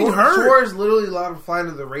dude's playing hurt. Suarez literally allowed to fly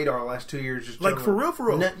under the radar the last 2 years. Just Like, chilling. for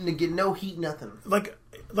real. Nothing to get, no heat, nothing. Like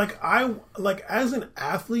as an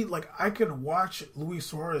athlete, like I could watch Luis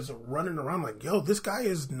Suarez running around like, yo, this guy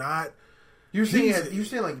is not. You're saying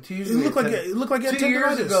like 2 years ago. It looked like he had 2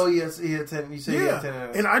 years tendonitis. ago, yes, he had 10. You said he had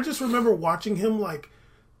 10. And I just remember watching him like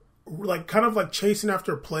kind of like chasing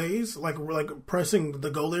after plays, like pressing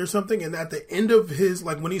the goalie or something, and at the end of his,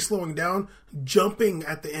 like when he's slowing down, jumping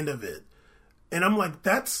at the end of it. And I'm like,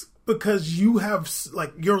 that's because you have,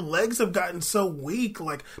 like, your legs have gotten so weak,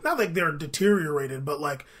 like, not like they're deteriorated, but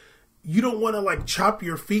like, you don't want to like chop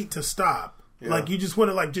your feet to stop. Yeah. Like, you just want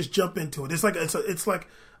to like just jump into it. It's like, it's like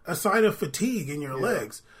a sign of fatigue in your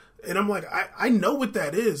legs. And I'm like, I know what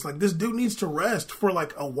that is. Like, this dude needs to rest for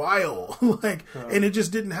like a while. Like, and it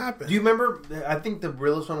just didn't happen. Do you remember? I think the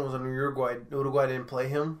realest one was on Uruguay. Uruguay didn't play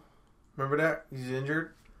him. Remember that? He's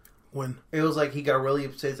injured. When? It was like he got really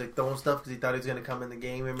upset. He's like throwing stuff because he thought he was going to come in the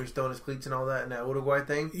game. Remember he's throwing his cleats and all that in that Uruguay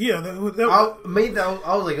thing? Yeah. I was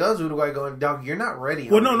like, that was Uruguay going, dog, you're not ready.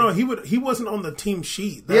 Well, no, he wasn't on the team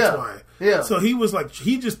sheet. That's why. Yeah. So he was like,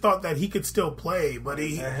 he just thought that he could still play, but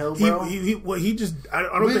he just, I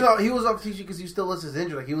don't think. He was off team sheet because he still listed as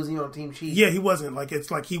injured. Like he wasn't even on team sheet. Yeah, he wasn't. Like, it's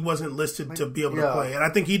like he wasn't listed to be able to play. And I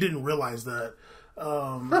think he didn't realize that.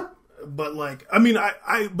 But like, I mean,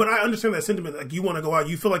 I understand that sentiment. Like, you want to go out,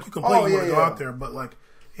 you feel like you can play, you want to go out there, but like,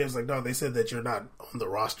 he was like, no, they said that you're not on the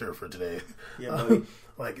roster for today. Yeah, buddy.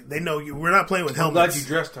 Like, they know you. We're not playing with I'm helmets. glad you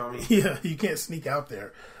dressed, Tommy. Yeah, you can't sneak out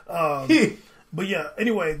there. But yeah,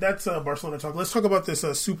 anyway, that's Barcelona talk. Let's talk about this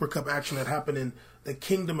Super Cup action that happened in the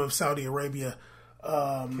Kingdom of Saudi Arabia.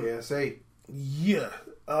 KSA. Yeah.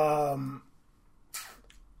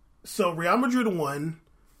 So Real Madrid won,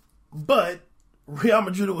 but Real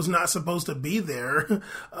Madrid was not supposed to be there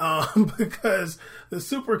because the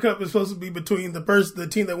Super Cup is supposed to be between the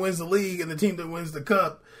team that wins the league and the team that wins the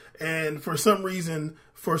cup. And for some reason,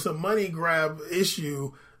 for some money grab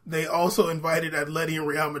issue, they also invited Atleti and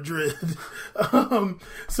Real Madrid.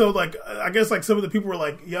 So like, I guess like some of the people were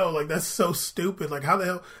like, yo, like that's so stupid. Like how the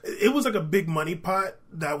hell? It was like a big money pot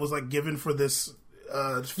that was like given for this.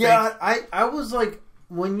 Yeah, I was like,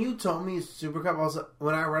 when you told me Super Cup,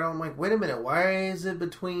 when I read it, I'm like, wait a minute, why is it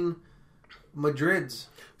between Madrids?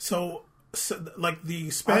 So like the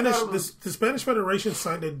Spanish, the Spanish Federation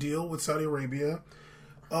signed a deal with Saudi Arabia,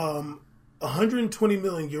 120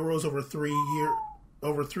 million euros over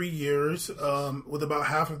 3 years, with about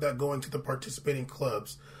half of that going to the participating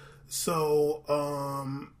clubs.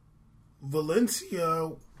 So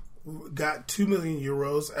Valencia got 2 million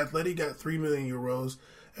euros, Atleti got 3 million euros,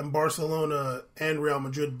 and Barcelona and Real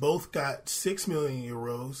Madrid both got 6 million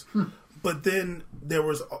euros. But then there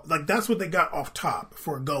was, like, that's what they got off top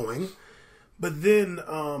for going. But then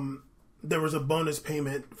there was a bonus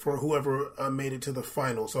payment for whoever made it to the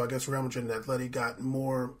final. So I guess Real Madrid and Atleti got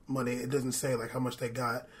more money. It doesn't say, like, how much they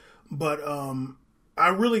got. But I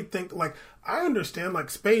really think, like, I understand, like,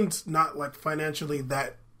 Spain's not, like, financially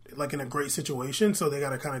that, like, in a great situation. So they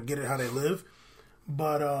got to kind of get it how they live.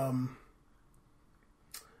 But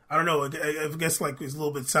I don't know. I guess like it's a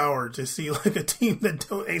little bit sour to see like a team that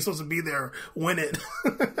ain't supposed to be there win it.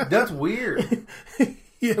 That's weird.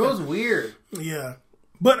 Yeah. It was weird. Yeah,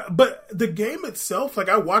 but the game itself, like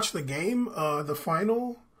I watched the game, the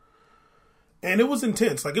final, and it was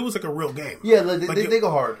intense. Like it was like a real game. Yeah, they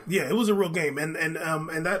go hard. Yeah, it was a real game, and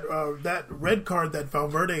that red card that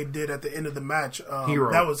Valverde did at the end of the match,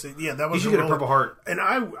 hero. That was He should get a Purple Heart. And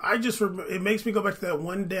I just it makes me go back to that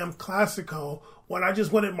one damn Clasico when I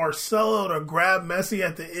just wanted Marcelo to grab Messi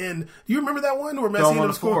at the end. Do you remember that one where Messi on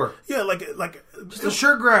the floor? Yeah, like Just a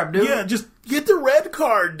shirt grab, dude. Yeah, just get the red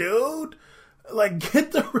card, dude. Like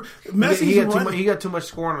get the Messi. He got too much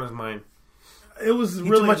scoring on his mind. It was He's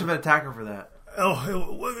really too much of an attacker for that.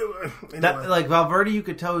 Anyway. That, like Valverde, you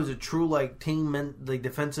could tell he's a true like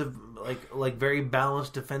defensive, like very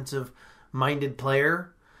balanced defensive minded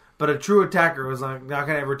player. But a true attacker was not going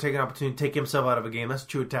to ever take an opportunity to take himself out of a game. That's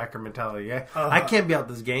true attacker mentality. Yeah, I can't be out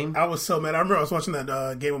this game. I was so mad. I remember I was watching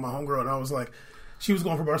that game with my homegirl, and I was like, she was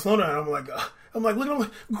going for Barcelona, and I'm like, look at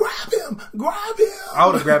him, grab him. I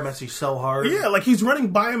would have grabbed Messi so hard. Yeah, like he's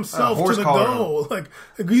running by himself to the goal. Like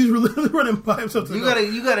he's literally running by himself to the goal.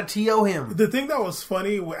 You gotta TO him. The thing that was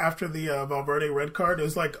funny after the Valverde red card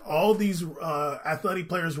is like all these athletic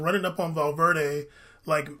players running up on Valverde,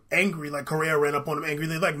 like angry, like Correa ran up on him angry.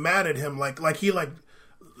 They like mad at him, like he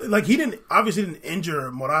didn't obviously didn't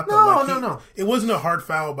injure Morata. No. It wasn't a hard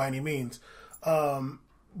foul by any means.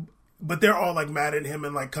 But they're all like mad at him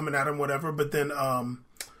and like coming at him, whatever. But then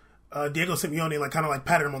Diego Simeone like kind of like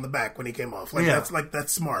patted him on the back when he came off. Like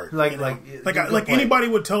that's smart. Like anybody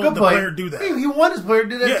would tell the player to do that. He wanted his player to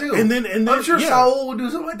do that too. And then I'm sure Saul would do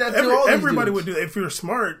something like that too. Everybody would do that if you're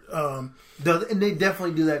smart. And they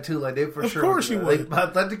definitely do that too. Like they for sure. Of course, you would.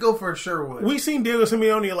 Atletico for sure would. We seen Diego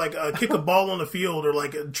Simeone like kick a ball on the field or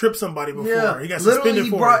like trip somebody before. Yeah. He got suspended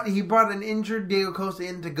He brought an injured Diego Costa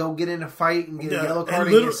in to go get in a fight and get a yellow card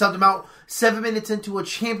and subbed him out 7 minutes into a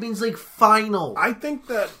Champions League final. I think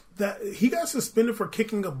that he got suspended for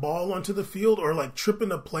kicking a ball onto the field or like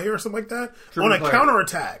tripping a player or something like that on a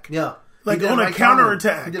counterattack. Yeah. Like on a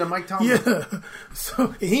counterattack. He did a Mike Tomlin. Yeah. So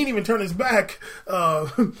he didn't even turn his back.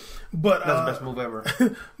 But that's the best move ever.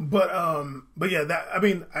 But yeah,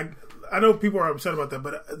 I know people are upset about that,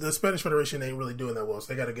 but the Spanish Federation ain't really doing that well,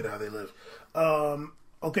 so they got to get how they live.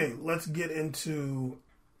 Okay, let's get into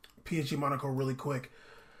PSG Monaco really quick.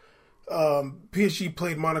 PSG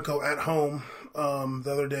played Monaco at home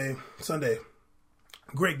the other day, Sunday.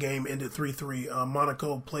 Great game, ended 3-3.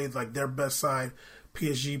 Monaco played like their best side.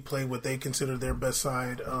 PSG played what they consider their best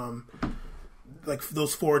side. Like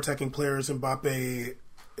those four attacking players, Mbappe,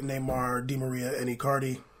 Neymar, Di Maria, and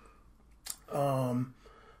Icardi.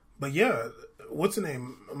 But yeah, what's the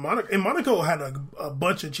name? Monaco had a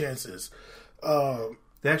bunch of chances.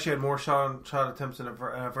 They actually had more shot attempts in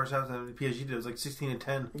the first half than the PSG did. It was like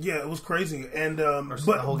 16-10. Yeah, it was crazy. And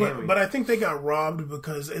but I think they got robbed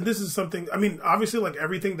because, and this is something. I mean, obviously, like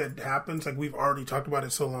everything that happens, like we've already talked about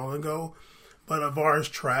it so long ago. But VAR is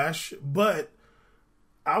trash. But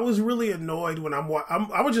I was really annoyed when I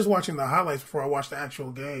was just watching the highlights before I watched the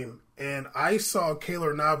actual game, and I saw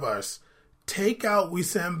Keylor Navas take out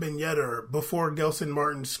Wissam Ben Yedder before Gelson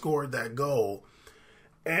Martin scored that goal.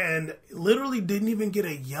 And literally didn't even get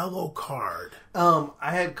a yellow card. I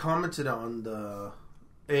had commented on the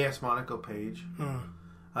AS Monaco page.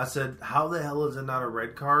 I said, how the hell is it not a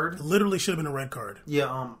red card? It literally should have been a red card.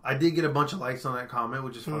 Yeah, I did get a bunch of likes on that comment,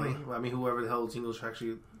 which is funny. I mean, whoever the hell is English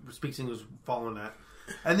actually speaks English following that.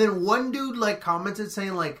 And then one dude like commented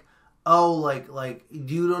saying like, oh, like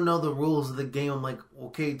you don't know the rules of the game. I'm like,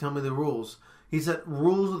 okay, tell me the rules. He said,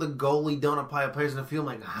 rules of the goalie don't apply to players in the field.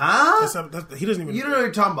 I'm like, huh? He doesn't even... You don't know what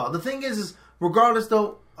you're talking about. The thing is regardless,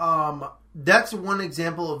 though, that's one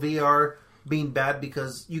example of VAR being bad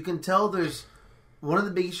because you can tell there's... One of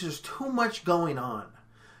the big issues, there's too much going on.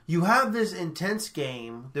 You have this intense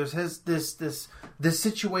game. There's this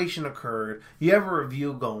situation occurred. You have a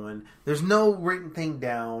review going. There's no written thing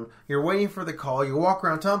down. You're waiting for the call. You walk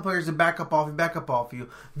around telling players to back up off you.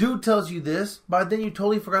 Dude tells you this, but then you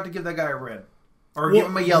totally forgot to give that guy a red. Or give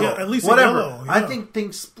him a yellow. Yeah, at least whatever. A yellow, yeah. I think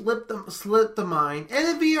things slip the mind.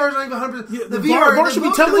 And the VAR is not even 100%. Yeah, the VAR should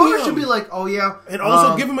be telling him. Should be like, oh yeah. And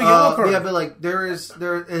also give him a yellow card. Yeah, but like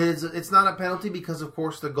it's not a penalty because of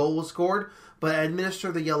course the goal was scored, but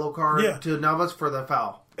administer the yellow card to Navas for the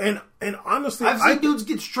foul. And honestly, I've seen dudes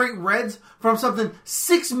get straight reds from something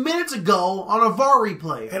 6 minutes ago on a VAR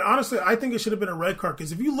replay. And honestly, I think it should have been a red card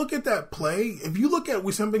because if you look at that play, if you look at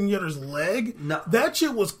Wissam Ben Yedder's leg, that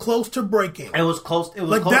shit was close to breaking. It was close. It was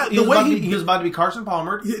like close. That, he was about to be Carson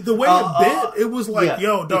Palmer. The way it bit, it was like,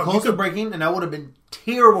 yo, dog, close to breaking, and that would have been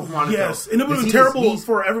terrible for Monaco. Yes, and it would have been terrible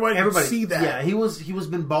for everybody to see that. Yeah, he was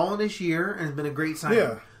been balling this year, and it's been a great sign.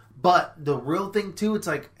 Yeah. But the real thing too, it's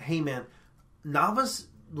like, hey man, Navas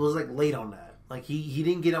was like late on that. Like he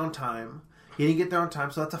didn't get on time. He didn't get there on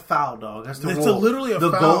time, so that's a foul, dog. That's the rule. Literally a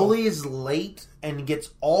foul. The goalie is late and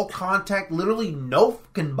gets all contact. Literally no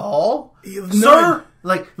fucking ball, sir.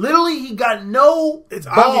 Like literally, he got no it's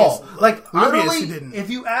ball. Obvious. Like literally, obvious he didn't.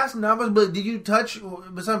 If you ask Navas, but did you touch?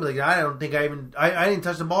 But somebody like, I don't think I didn't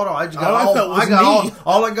touch the ball at all. I just got all I got was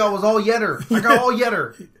all I got was all Yetter. I got all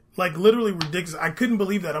Yetter. Like literally ridiculous. I couldn't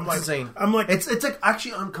believe that. I'm like, insane. I'm like, it's like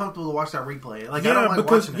actually uncomfortable to watch that replay. Like I yeah, don't like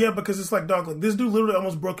because watching it. because it's like, dog, like this dude literally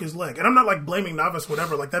almost broke his leg, and I'm not like blaming Navas,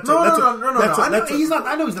 whatever. Like that's No. I I know he's not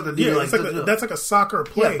the dude. Yeah, Like, that's like a soccer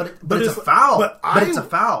play. Yeah, but it's a foul. But it's a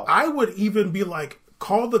foul. I would even be like,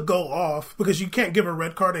 call the goal off because you can't give a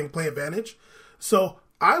red card and play advantage. So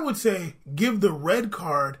I would say give the red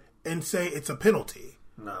card and say it's a penalty.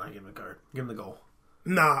 No, not give him the card. Give him the goal.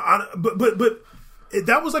 Nah, but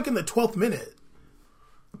that was like in the 12th minute.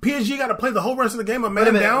 PSG got to play the whole rest of the game a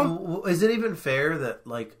man down. Is it even fair that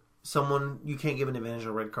like someone you can't give an advantage of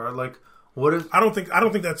a red card? Like what if I don't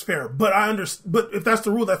think that's fair. But I understand. But if that's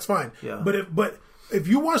the rule, that's fine. Yeah. But if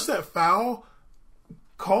you watch that foul,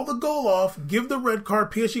 call the goal off, give the red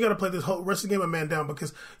card. PSG got to play this whole rest of the game a man down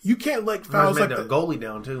because you can't let fouls like the goalie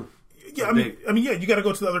down too. Yeah, I mean, yeah, you got to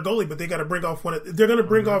go to the other goalie, but they got to bring off they're going to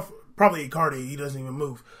bring off probably Icardi. He doesn't even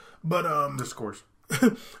move. But the scores.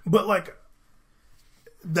 but like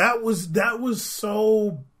that was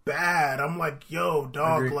so bad. I'm like, yo,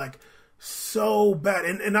 dog, like so bad.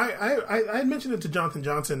 And I mentioned it to Jonathan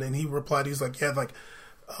Johnson, and he replied, he's like, yeah, like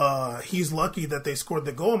he's lucky that they scored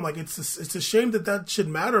the goal. I'm like, it's a shame that should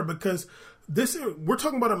matter because we're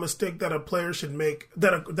talking about a mistake that a player should make,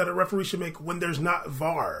 that a referee should make when there's not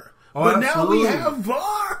VAR. Oh, but absolutely. now we have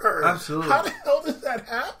VAR. Absolutely. How the hell does that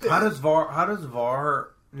happen? How does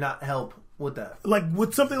VAR not help with that? Like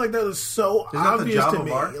with something like that is so obvious to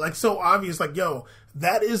me. Like so obvious. Like, yo,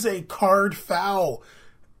 that is a card foul.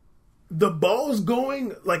 The ball's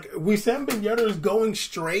going like Wissam Ben Yedder is going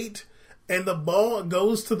straight, and the ball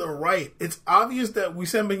goes to the right. It's obvious that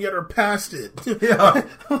Wissam Ben Yedder passed it. Yeah,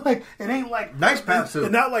 like it ain't like nice pass too.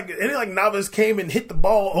 Not like it ain't like Navas came and hit the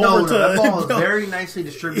ball over to. That ball is very nicely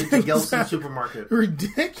distributed to Gelston Supermarket.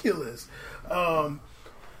 Ridiculous.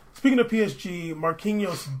 Speaking of PSG,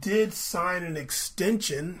 Marquinhos did sign an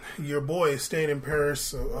extension. Your boy is staying in Paris.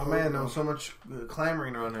 So, man, there was so much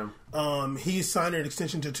clamoring around him. He signed an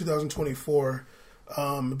extension to 2024.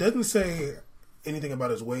 Doesn't say anything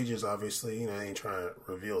about his wages, obviously. I ain't trying to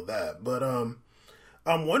reveal that. But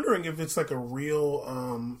I'm wondering if it's like a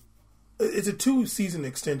real... it's a 2-season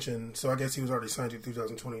extension, so I guess he was already signed to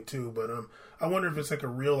 2022. But I wonder if it's like a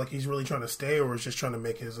real, like he's really trying to stay, or is just trying to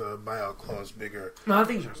make his buyout clause bigger. No, I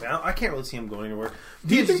think he's I can't really see him going anywhere.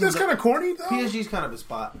 Do you think that's kind of corny, though? PSG's kind of a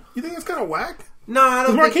spot. You think it's kind of whack? No, I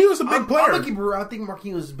don't. Marquinhos is a big player. I think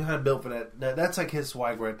Marquinhos is kind of built for that. That's like his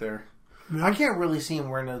swag right there. Yeah. I can't really see him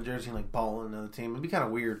wearing another jersey and like balling another team. It'd be kind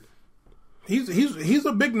of weird. He's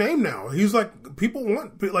a big name now. He's like people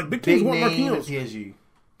want like big teams want Marquinhos. PSG.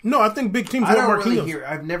 No, I think big teams want Marquinhos. Really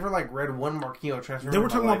I've never like read one Marquinhos transfer. They were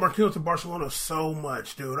talking about Marquinhos to Barcelona so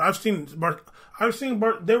much, dude.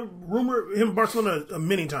 They rumor him Barcelona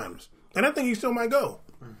many times, and I think he still might go.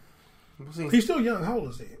 We'll he's still young. How old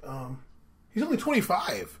is he? He's only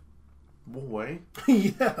 25. What way?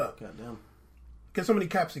 Yeah. Goddamn. Guess how many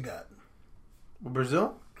caps he got?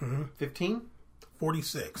 Brazil? 15?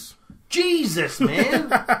 46. Jesus,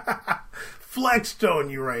 man. Flexed on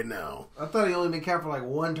you right now. I thought he only been capped for like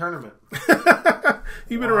one tournament.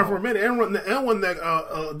 He's been around for a minute and won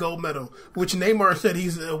that gold medal, which Neymar said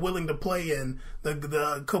he's willing to play in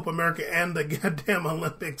the Copa America and the goddamn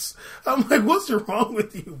Olympics. I'm like, what's wrong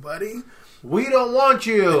with you, buddy? We don't want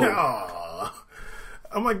you. Aww.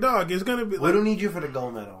 I'm like, dog, it's gonna be. We don't need you for the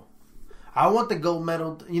gold medal. I want the gold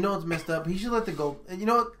medal. You know what's messed up? He should let the gold. You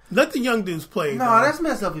know what? Let the young dudes play. No, that's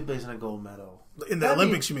messed up. He plays in a gold medal. In the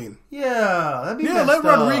Olympics, you mean? Yeah, that'd be let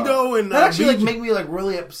Rodrigo and that actually make me like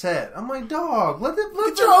really upset. I'm like, dog,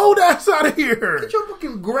 get your old ass out of here. Get your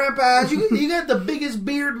fucking grandpa ass. You got the biggest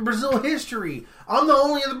beard in Brazil history. I'm the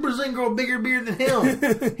only other Brazilian girl with bigger beard than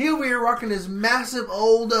him. He'll be here rocking his massive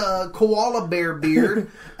old koala bear beard,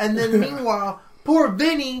 and then meanwhile, poor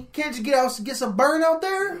Vinny can't you get some burn out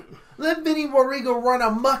there? Let Vinny Rodrigo run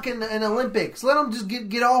amok in the Olympics. Let him just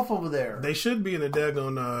get off over there. They should be in the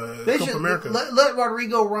daggone Copa America. Let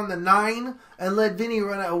Rodrigo run the 9 and let Vinny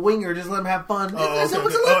run a winger. Just let him have fun. I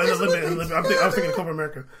was thinking Copa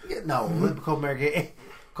America. No, Copa America.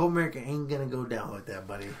 Copa America ain't gonna go down like that,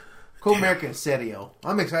 buddy. Copa America is serio.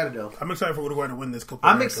 I'm excited though. I'm excited for Uruguay to win this Copa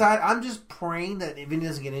America. I'm excited. I'm just praying that Vinny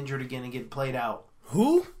doesn't get injured again and get played out.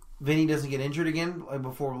 Who? Vinny doesn't get injured again like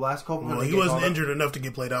before last Copa. No, he wasn't injured enough to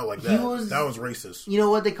get played out like that. That was racist. You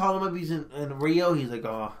know what? They called him up. He's in Rio. He's like,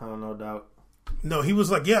 oh, I don't know, dog. No, he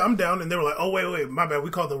was like, yeah, I'm down. And they were like, oh, wait, my bad.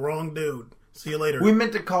 We called the wrong dude. See you later. We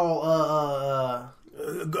meant to call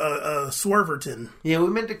Swerverton. Yeah, we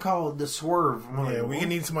meant to call the Swerve. Yeah, we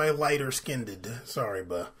need somebody lighter skinned. Sorry,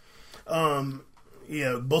 but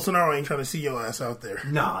yeah, Bolsonaro ain't trying to see your ass out there.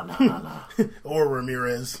 No. Or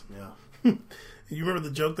Ramirez. Yeah. You remember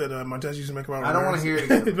the joke that Montez used to make about? I don't want to hear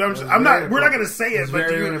it again. I'm not. We're not going to say it. But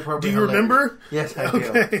do you remember? Yes, I do.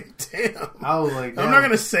 Okay, damn. I was like, damn. I'm not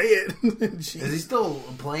going to say it. Is he still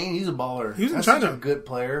playing? He's a baller. He was in That's China. such a good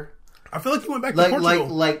player. I feel like he went back to Portugal.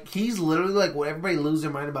 Like he's literally like what everybody loses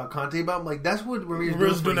their mind about Conte about. I'm like, that's what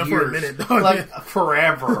Ramirez doing that years. for a minute. Like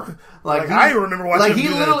forever. Like I remember watching. Like him he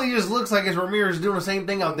do literally just looks like it's Ramirez doing the same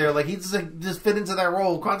thing out there. Like he just fit into that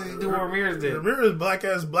role. Conte's doing what Ramirez did. Ramirez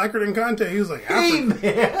blacker than Conte. He was like, hey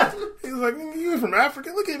man. He was like, you from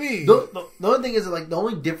Africa? Look at me. The only thing is like the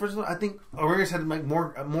only difference. I think Ramirez had like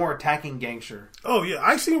more attacking gangster. Oh yeah,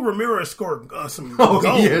 I seen Ramirez score some goals.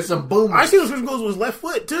 Yeah, some boom. I seen some goals with his left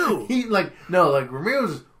foot too. He like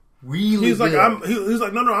Ramirez. Really he's like good. He's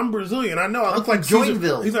like no I'm Brazilian. I know I look like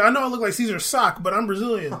Joinville. Caesar. He's like I know I look like Caesar Sock, but I'm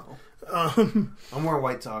Brazilian. I'm wearing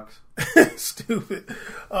White Sox. Stupid.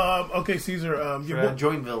 Okay, Caesar.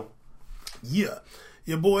 Joinville. Yeah,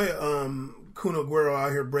 your boy Kun Aguero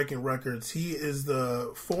out here breaking records. He is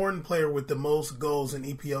the foreign player with the most goals in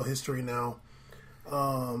EPL history now.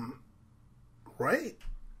 Right?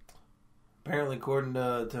 Apparently, according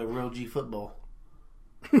to Real G Football.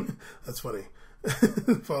 That's funny.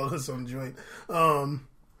 Follow us on Joint. I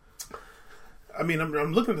mean,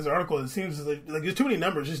 I'm looking at this article. It seems like there's too many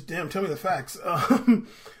numbers. Just damn, tell me the facts.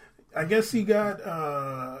 I guess he got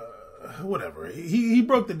whatever. He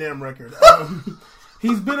broke the damn record.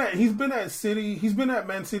 He's been at City. He's been at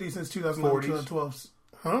Man City since 2011-2012.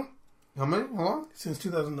 Huh? How many? How long? Since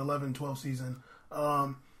 2011-12 season.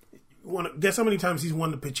 Guess how many times he's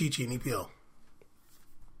won the Pichichi in EPL?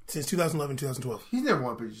 Since 2011-2012. He's never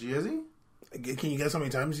won Pichichi, has he? Can you guess how many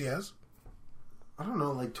times he has? I don't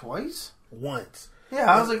know, like twice? Once.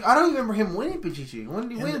 Yeah, I was like, I don't remember him winning Pichichi. When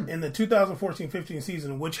did he win? In the 2014-15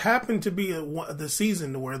 season, which happened to be the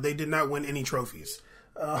season where they did not win any trophies.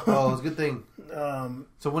 Oh, it was a good thing.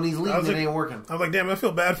 So when he's leaving, it ain't working. I was like, damn, I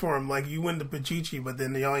feel bad for him. Like, you win the Pichichi, but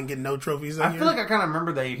then y'all ain't getting no trophies I feel like I kind of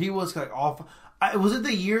remember that year. He was like off. Was it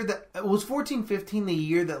the year that... It was 14-15 the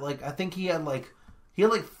year that, like, I think he had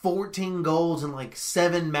 14 goals in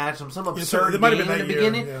 7 matches, some absurd game in the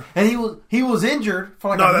beginning, yeah. And he was injured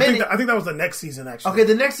for a minute. I think that was the next season actually. Okay,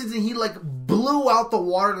 the next season he blew out the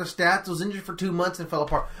water, the stats. Was injured for 2 months and fell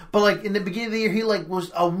apart. But in the beginning of the year, he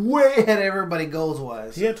was way ahead of everybody goals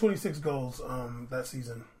wise. He had 26 goals that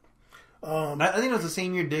season. I think it was the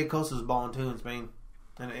same year Diego Costa was balling too in Spain.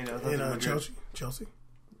 And Chelsea.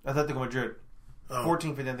 Atletico Madrid.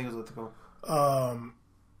 14-15, I think it was Atletico.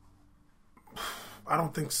 I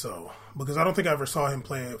don't think so because I don't think I ever saw him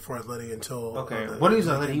play for Atleti until. When he was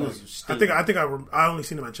Atleti, he was stupid. I think I only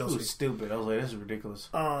seen him at Chelsea. He was stupid. I was like, this is ridiculous.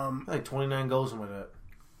 29 goals and like that.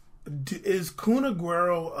 Is Kun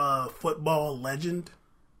Aguero a football legend?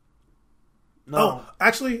 No, oh,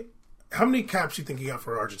 actually, how many caps do you think he got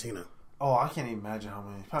for Argentina? Oh, I can't even imagine how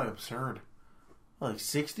many. It's probably absurd.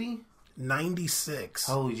 60? 96.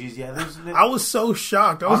 Holy jeez, yeah. I was so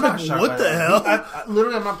shocked. I was like, what the hell?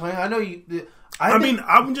 Literally, I'm not playing. I know you...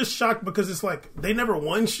 I'm just shocked because it's like, they never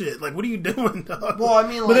won shit. Like, what are you doing, dog? Well, I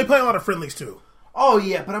mean, but they play a lot of friendlies, too. Oh,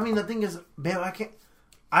 yeah, but I mean, the thing is, man,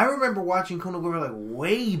 I remember watching Kun Aguero,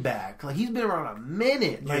 way back. He's been around a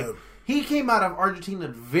minute. He came out of Argentina at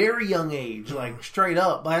a very young age, straight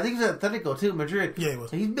up. But I think he was at Atletico too, Madrid. Yeah, he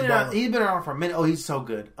was. He's been around for a minute. Oh, he's so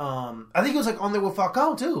good. I think he was on there with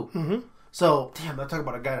Falcao too. Mm-hmm. So, damn, I'm talking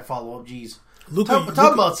about a guy to follow up. Jeez,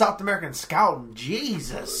 talk about South American scouting.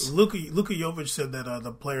 Jesus, Luka Jovic said that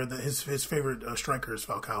the player that his favorite striker is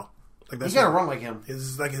Falcao. He's got to run like him.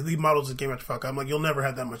 He models his game after Falcao. I'm like, you'll never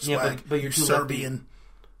have that much swag. But you're too Serbian. Lefty.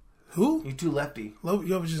 Who? You're too lefty.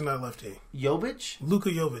 Jovic is not lefty. Jovic? Luka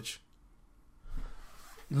Jovic.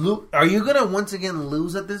 Are you gonna once again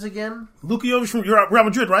lose at this again? Luka Jovic from Real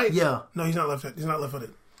Madrid, right? Yeah. No, he's not left-footed. He's not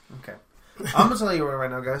left-footed. Okay. I'm gonna tell you right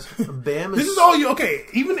now, guys. Bam. This is all you. Okay,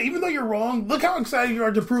 even though you're wrong, look how excited you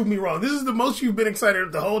are to prove me wrong. This is the most you've been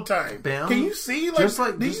excited the whole time. Bam. Can you see? Just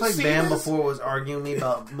like Bam before was arguing me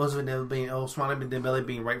about Ousmane Dembele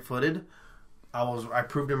being right-footed. I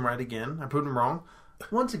proved him right again. I proved him wrong.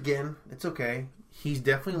 Once again, it's okay. He's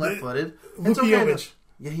definitely left-footed. It's okay. Jovic.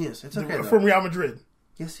 Yeah, he is. It's okay. From Real Madrid.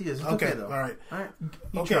 Yes, he is. It's okay, though. All right.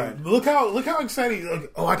 Okay. Tried. Look how excited.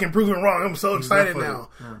 I can prove him wrong. I'm so excited now.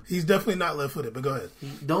 Yeah. He's definitely not left-footed. But go ahead.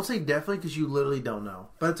 Don't say definitely because you literally don't know.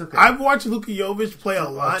 But it's okay. I've watched Luka Jovic play a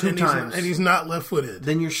lot, 2 times, and he's not left-footed.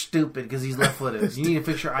 Then you're stupid because he's left-footed. You need to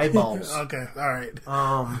fix your eyeballs. Okay. All right.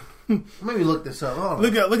 Maybe look this up. Oh.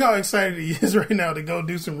 Look how excited he is right now to go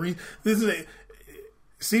do some This is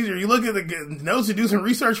Caesar, you look at the notes to do some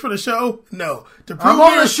research for the show? No. I'm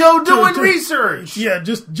on the show doing research! Yeah,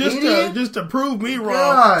 just to prove me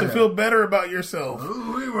wrong, to feel better about yourself.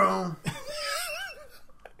 Prove me wrong.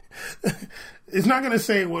 It's not gonna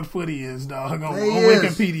say what foot he is, dog. On He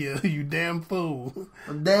Wikipedia, you damn fool.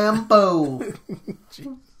 Damn fool.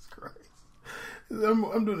 Jesus Christ!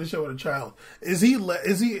 I'm doing a show with a child. Is he?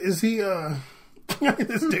 This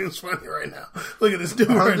dude's funny right now. Look at this dude.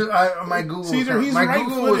 My Google. Caesar, he's my right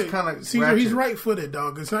Google was footed. kind of. Caesar, he's right footed,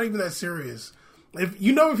 dog. It's not even that serious. If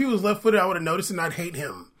he was left footed, I would have noticed and I'd hate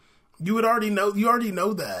him. You would already know. You already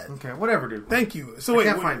know that. Okay, whatever, dude. Thank you. So wait,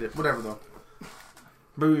 Can't find it. Whatever though.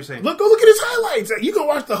 What were you saying? Go look at his highlights. You can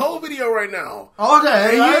watch the whole video right now.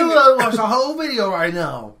 Okay, I will watch the whole video right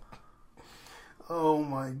now. Oh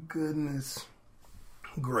my goodness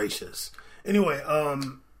gracious. Anyway,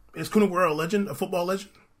 is Kun Aguero a legend? A football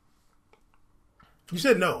legend? You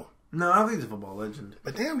said no. No, I don't think he's a football legend.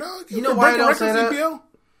 But damn, dog. You know why I don't say that? EPL?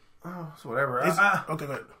 Oh, so whatever. Okay,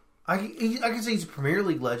 go ahead. I can say he's a Premier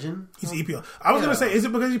League legend. He's EPL. I was going to say, is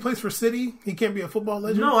it because he plays for City? He can't be a football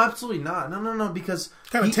legend? No, absolutely not. No, because...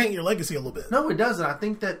 Kind of taint your legacy a little bit. No, it doesn't. I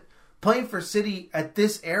think that playing for City at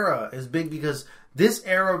this era is big because this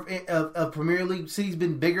era of Premier League, City's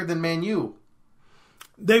been bigger than Man U.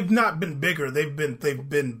 They've not been bigger. They've been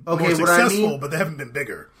more what successful, but they haven't been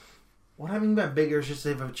bigger. What I mean by bigger is just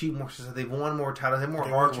they've achieved more success. They've won more titles. They have more Why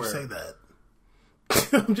don't hardware. you say that?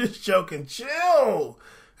 I'm just joking. Chill.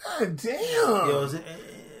 God damn. Yo,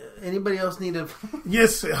 anybody else need a...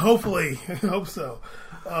 Yes, hopefully. I hope so.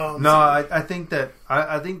 No, I think that...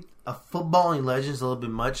 I think a footballing legend is a little bit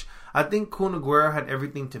much. I think Kun Aguero had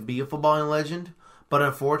everything to be a footballing legend, but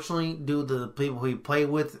unfortunately, due to the people he played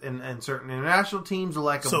with and certain international teams, the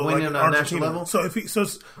lack of winning on a national level... So if he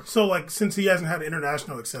since he hasn't had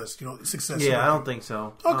international success, Yeah, I don't think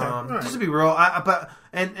so. Okay, all right. Just to be real,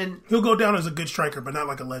 and he'll go down as a good striker, but not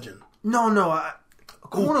like a legend. No,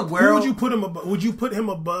 Kun Aguero... Who would you put him above? Would you put him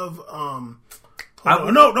above?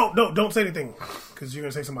 No, don't say anything because you're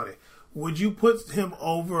gonna say somebody. Would you put him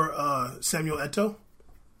over Samuel Eto'o?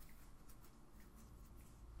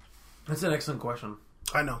 That's an excellent question.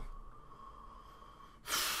 I know.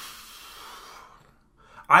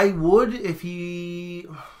 I would if he...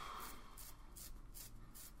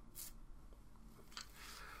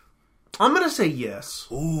 I'm going to say yes.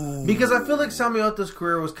 Ooh. Because I feel like Samuel Eto'o's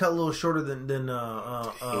career was cut a little shorter than Kun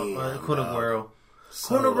Aguero.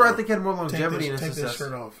 Kun Aguero, I think, had more longevity in his success. Take this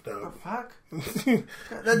shirt off, dog. Fuck.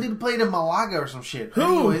 That dude played in Malaga or some shit.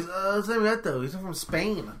 Who? Anyways, Samuel Eto'o. He's from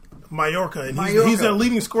Spain. Mallorca, and he's the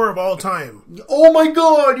leading scorer of all time. Oh my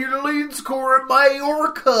God, you're the leading scorer at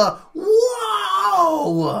Mallorca.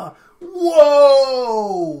 Whoa!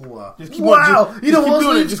 Just keep Wow! on, You know who's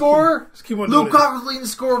doing leading it. scorer? Just keep on doing it. Lukaku's leading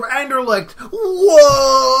scorer of Anderlecht.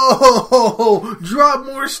 Whoa! Drop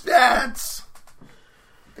more stats. I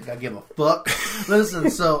think I give a fuck. Listen,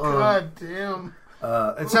 so God damn.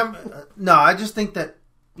 I just think that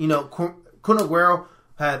Kun Aguero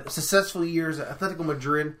had successful years at Atletico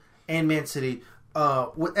Madrid and Man City.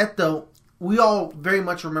 With Eto'o, we all very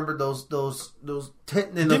much remember those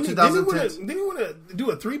 2010s. Didn't he want to do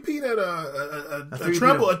a three-peat at a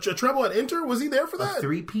treble at Inter? Was he there for that? A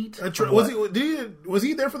three-peat? Was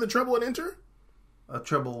he there for the treble at Inter? A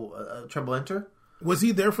treble Inter? Was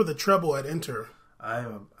he there for the treble at Inter? I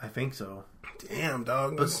think so. Damn,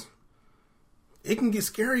 dog. But it can get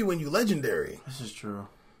scary when you legendary. This is true.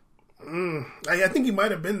 I think he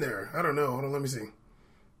might have been there. I don't know. Hold on, let me see.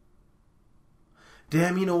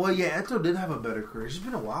 Damn, you know what? Yeah, Eto'o did have a better career. It's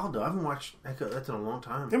been a while, though. I haven't watched Eto'o in a long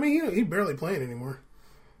time. I mean, he barely playing anymore.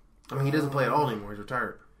 I mean, he doesn't play at all anymore. He's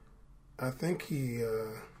retired. I think he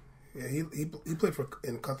played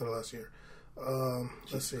in Qatar last year.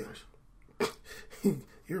 Let's see.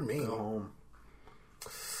 You're mean. Go home.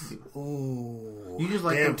 Ooh. You just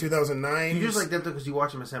like damn, them. 2009. You just like that because you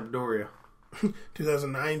watch him at Sampdoria.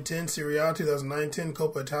 2009-10 Serie A, 2009-10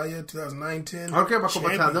 Coppa Italia, 2009-10. I don't care about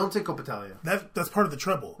Coppa Italia. Don't say Coppa Italia. That's part of the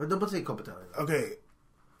treble. But don't say Coppa Italia. Okay,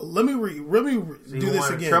 let me do this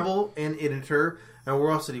again. Treble in Inter, and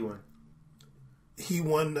where else did he win? He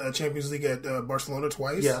won Champions League at Barcelona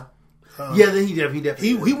twice. Yeah. Then he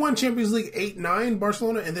definitely he won Champions League 8-9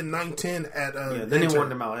 Barcelona and then 9-10 at then Inter. he won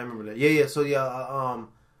them out. I remember that. Yeah. So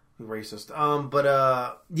racist.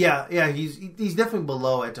 He's definitely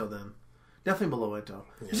below Eto'o then. Definitely below Eto'o.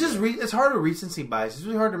 Yeah. It's just it's hard to recency bias. It's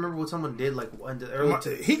really hard to remember what someone did like in the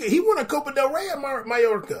early. He won a Copa del Rey at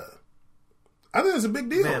Mallorca. I think that's a big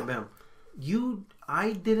deal. Bam.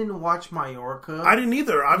 I didn't watch Mallorca. I didn't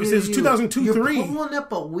either. Obviously, it's 2002-3. You're pulling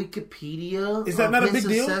up a Wikipedia. Is that not a big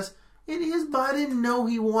deal? It is, but I didn't know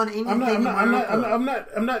he won anything. I'm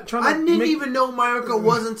not trying to. I didn't even know Mallorca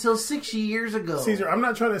was until 6 years ago. Caesar, I'm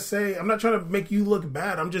not trying to make you look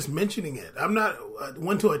bad. I'm just mentioning it. I'm not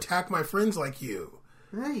one to attack my friends like you.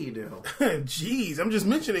 Yeah, you do. Jeez, I'm just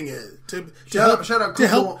mentioning it. Shout out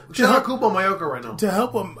Kubo Mayoka right now. To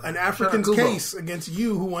help an African's Kubo. case against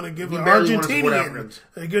you who want to give an barely wanna support Argentinian. Africans.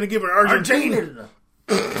 You're going to give an Argentinian.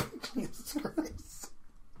 Jesus Christ.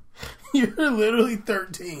 You're literally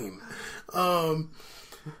 13.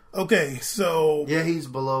 Okay, so... Yeah, he's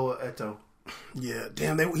below Eto. Yeah,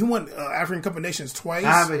 damn, he won African Cup of Nations twice.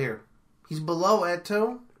 I have it here. He's below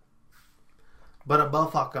Eto, but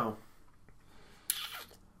above Falcao.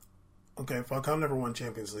 Okay, Falcao never won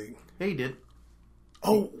Champions League. Yeah, he did.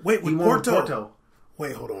 Oh, wait, with He won with Porto.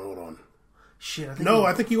 Wait, hold on. Shit,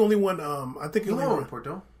 I think he only won. I think he he only won won. with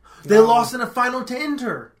Porto. They lost in the final to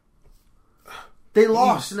Inter. They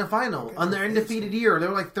lost in the final on their undefeated year. They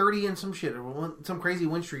were like 30 and some shit, or some crazy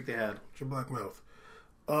win streak they had. Your black mouth.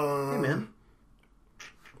 Hey man.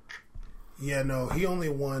 Yeah, no, he only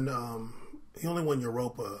won. He only won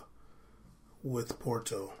Europa with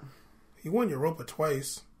Porto. He won Europa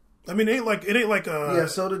twice. I mean, it ain't like Yeah,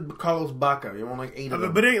 so did Carlos Baca. He won like 8 of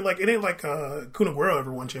them. But it ain't like Kun Aguero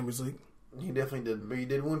ever won Champions League. He definitely did. But he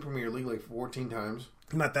did win Premier League like 14 times.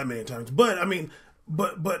 Not that many times, but I mean,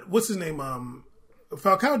 but what's his name?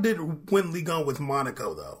 Falcao did win Ligue 1 with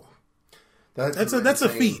Monaco though. That's a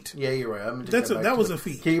feat. Yeah, you're right. That was a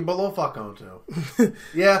feat. Okay, you're below Falcao too.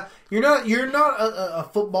 Yeah, you're not a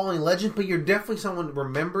footballing legend, but you're definitely someone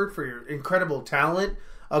remembered for your incredible talent.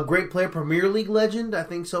 A great player, Premier League legend, I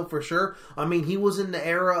think so for sure. I mean, he was in the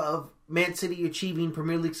era of Man City achieving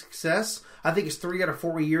Premier League success. I think it's 3 out of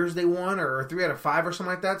 4 years they won, or 3 out of 5 or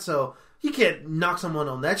something like that. So you can't knock someone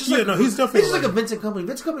on that. Just he's definitely. It's just like a Vincent Kompany.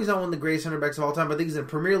 Vincent Kompany's not one of the greatest center backs of all time. But I think he's in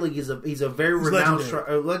Premier League. He's a very renowned,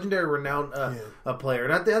 legendary, renowned player.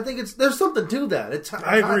 And I think there's something to that.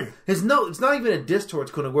 I agree. It's not even a diss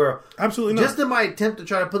towards Kun Aguero. Absolutely not. Just in my attempt to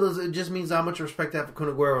try to put those, it just means how much respect I have for Kun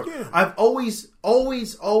Aguero. Yeah. I've always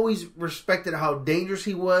respected how dangerous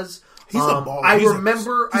he was. He's a baller. He's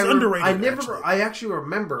underrated. I actually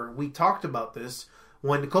remember we talked about this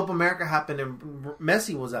when the Copa America happened and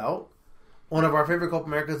Messi was out. One of our favorite Copa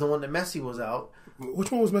Americas, the one that Messi was out.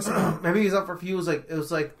 Which one was Messi? Maybe he was out for a few. It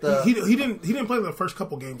was like the he didn't play the first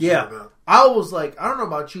couple games. Yeah, I was like, I don't know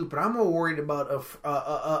about you, but I'm more worried about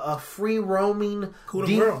a free roaming Kun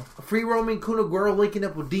Aguero linking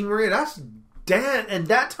up with Di Maria. That's in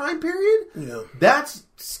that time period. Yeah, that's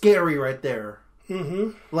scary right there. Mm-hmm.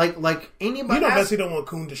 Like anybody, Messi don't want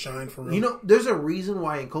Kun to shine for real. There's a reason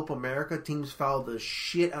why in Copa America teams foul the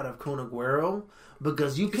shit out of Kun Aguero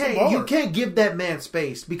because you can't give that man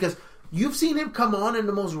space because you've seen him come on in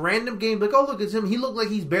the most random game. Like, oh look, it's him. He looked like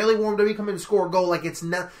he's barely warmed up. He come in and score a goal. Like it's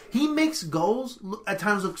not. He makes goals at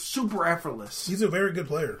times look super effortless. He's a very good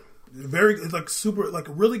player. Very really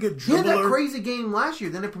good dribbler. He had that crazy game last year,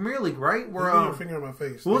 then in Premier League, right? Where your finger on my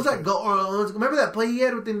face. What was that goal? Remember that play he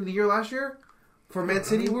had within the year last year? For Man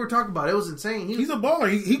City, we were talking about it. It was insane. He's a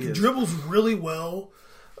baller. He dribbles really well.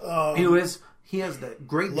 He has that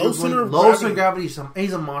great low center gravity.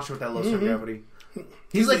 He's a monster with that low center gravity.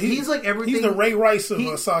 He's like everything. He's the Ray Rice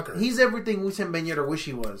of soccer. He's everything Wissam Ben Yedder wish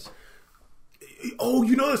he was. Oh,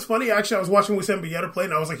 you know that's funny. Actually, I was watching Wissam Ben Yedder play,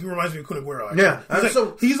 and I was like, he reminds me of Kun Aguero. Yeah,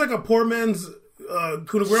 he's like a poor man's Kun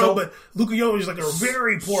Aguero, but Luka Jovic is like a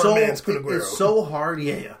very poor man's Kun Aguero. It's so hard.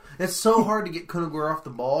 Yeah. It's so hard to get Kun Aguero off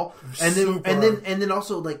the ball, and then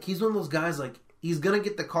also like he's one of those guys like he's gonna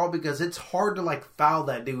get the call because it's hard to like foul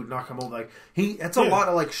that dude, knock him over. Like that's a lot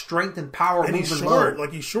of like strength and power. And he's short.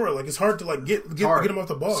 Like he's short. Like it's hard to like get him off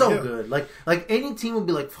the ball. So good. Like any team would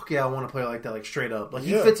be like, fuck yeah, I want to play like that. Like straight up. Like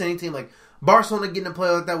he fits any team. Like Barcelona getting a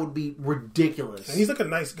player like that would be ridiculous. And he's like a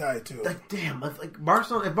nice guy too. Like damn, like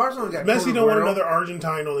Barcelona. If Barcelona got Messi, don't want another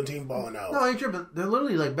Argentine on the team balling out. No, ain't true. But they're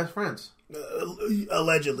literally like best friends.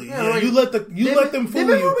 Allegedly, like, you let them fool you. They've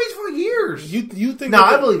been roommates for years. You think? No,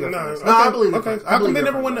 I believe it. I believe it. Okay, how come they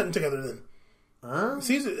never won nothing together then?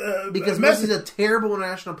 Because Messi's a terrible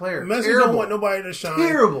international player. Messi don't want nobody to shine.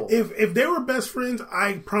 Terrible. If they were best friends,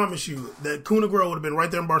 I promise you that Kun Aguero would have been right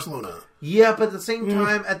there in Barcelona. Yeah, but at the same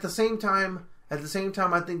time, I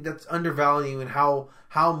think that's undervaluing how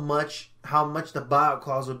much the buyout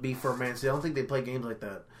clause would be for Man City. I don't think they play games like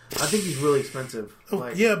that. I think he's really expensive.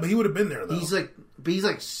 Yeah, but he would have been there though. He's like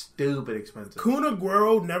stupid expensive. Kun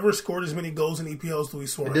Aguero never scored as many goals in EPL as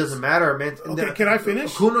Luis Suarez. It doesn't matter, man. Okay, can I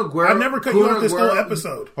finish? Kun Aguero. I never cut you off this whole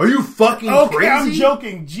episode. Are you fucking crazy? I'm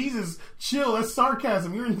joking. Jesus, chill. That's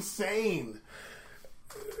sarcasm. You're insane.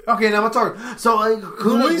 Okay, now I'm talking. So,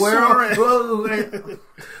 Kun Aguero.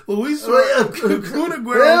 Luis Suarez. Kun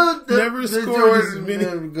Aguero never scored as many.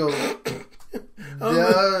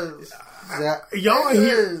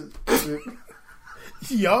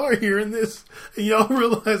 Y'all are hearing this, and y'all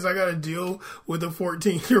realize I got to deal with a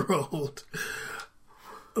 14-year-old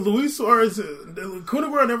Luis Suarez, Kun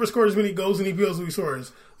Aguero never scored as many goals in EPL as Luis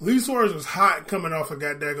Suarez. Luis Suarez was hot coming off a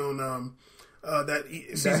goddamn that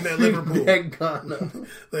season at Liverpool.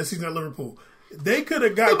 That season at Liverpool. They could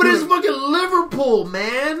have got... Yeah, but it's fucking Liverpool,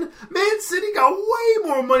 man. Man City got way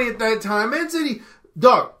more money at that time. Man City...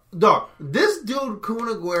 Dog. This dude, Kun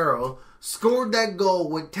Aguero, scored that goal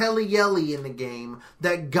with Telly Yelly in the game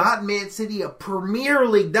that got Man City a Premier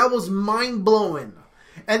League. That was mind-blowing.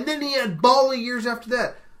 And then he had baller years after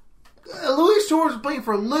that. Luis Suarez was playing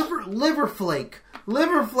for Liver Flake.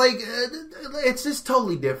 It's just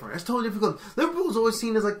totally different. It's totally different. Liverpool's always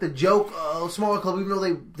seen as like the joke, smaller club, even though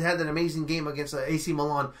they had that amazing game against AC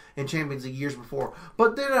Milan in Champions League years before.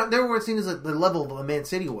 But they weren't seen as like the level of Man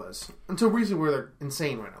City was until recently, where they're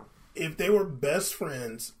insane right now. If they were best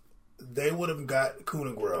friends, they would have got Kun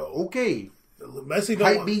Aguero. Okay, Messi don't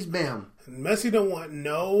hype want, beast, bam. Messi don't want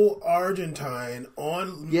no Argentine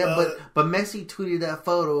on. Yeah, but Messi tweeted that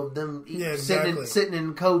photo of them sitting in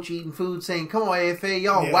the coach eating food, saying, "Come on, AFA,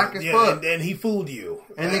 y'all whack as fuck." And he fooled you,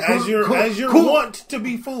 and as your want to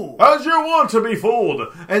be fooled. As you want to be fooled.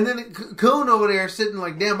 And then Kun over there sitting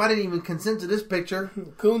like, "Damn, I didn't even consent to this picture."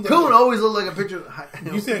 Kun always looked like a picture.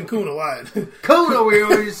 You saying Kun a lot? Kun over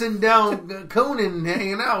here sitting down, Kun and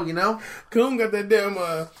hanging out. You know, Kun got that damn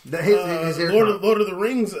his hair Lord of the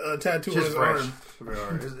Rings tattoo on his arm.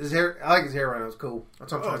 His hair, I like his hair right now. It's cool.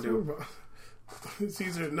 That's what I'm trying to do.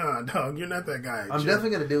 Caesar, nah, dog, you're not that guy. I'm definitely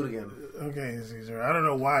gonna do it again. Okay, Caesar. I don't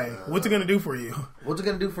know why. What's it gonna do for you? What's it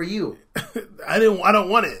gonna do for you? I don't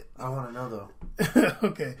want it. I want to know though.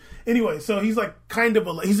 Okay. Anyway, so he's like kind of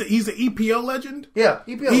he's an EPL legend. Yeah,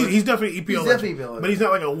 EPL. He's definitely EPL. Legend, but he's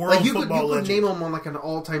not like a world football legend. You could name him on like an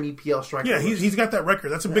all-time EPL striker. Yeah, he's got that record.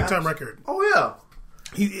 That's a big time record. Oh yeah.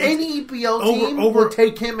 Any EPL team would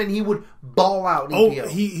take him and he would ball out in EPL.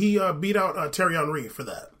 He beat out Thierry Henry for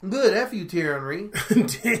that. Good, F you, Thierry Henry.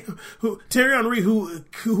 Damn. Thierry Henry,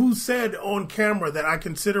 who said on camera that I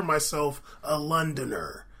consider myself a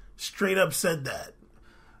Londoner. Straight up said that.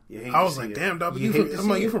 I was like, damn, dog.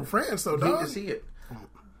 You from France, though, dog. You hate to see it.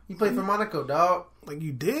 You played for Monaco, dog. Like,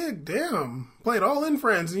 you did? Damn. Played all in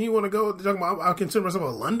France, and you want to go talking about I consider myself a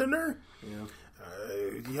Londoner? Yeah.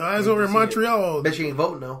 Your eyes over in Montreal. Bet you ain't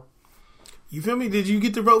voting though. You feel me? Did you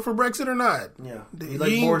get to vote for Brexit or not? Yeah. You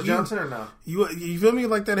like Boris Johnson or not? You feel me?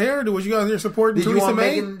 Like that hair? Was you guys here supporting Theresa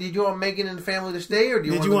May? Did you want Meghan and the family to stay, or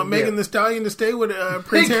did you want Megan Thee Stallion to stay with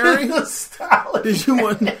Prince Harry? Did you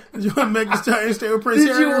want Megan Thee Stallion to stay with Prince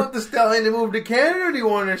Harry? Did you want the Stallion to move to Canada, or do you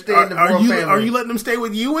want her to stay in the royal family? Are you letting him stay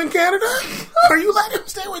with you in Canada? Are you letting him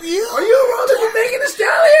stay with you? Are you rolling with Megan Thee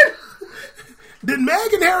Stallion? Did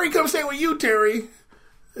Meg and Harry come stay with you, Terry?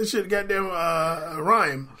 This shit goddamn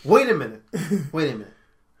rhyme. Wait a minute.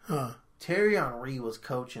 Huh. Thierry Henry was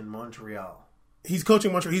coaching Montreal. He's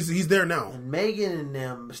coaching Montreal. He's there now. And Megan and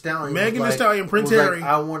them Stallion. Megan Thee Stallion, Prince Harry. Like,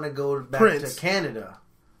 I want to go back to Canada.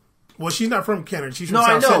 Well, she's not from Canada. She's from South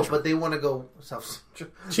Central. No, I know, Central. but they want to go South Central.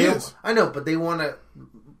 She is. I know, but they want to.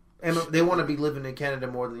 They want to be living in Canada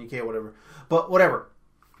more than UK or whatever. But whatever.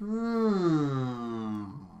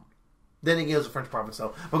 Then again, it was a French province,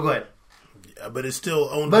 though. But go ahead. Yeah, but it's still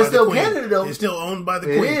owned by the Queen. Canada, though. It's still owned by the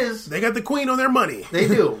Queen. It is. They got the Queen on their money. They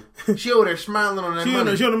do. She over there smiling on that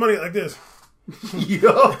money. She on the money like this.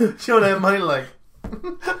 Yo, she on that money like...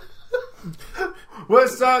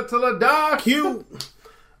 West side till I die. Cute.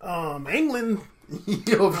 England.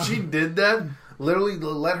 Yo, if she did that, literally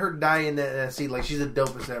let her die in that seat like she's the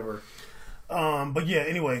dopest ever. But yeah,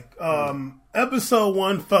 anyway, episode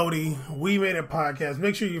 140, We Made It podcast.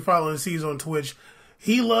 Make sure you follow C's on Twitch.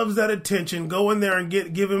 He loves that attention. Go in there and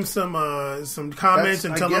give him some comments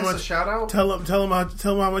and tell him a shout out. Tell him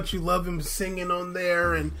how much you love him singing on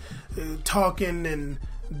there and talking and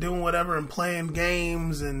doing whatever and playing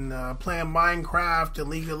games and playing Minecraft and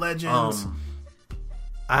League of Legends.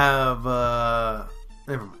 I have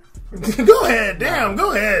never mind. Go ahead, damn.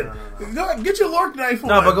 Go ahead. Go ahead. Get your Lork knife on.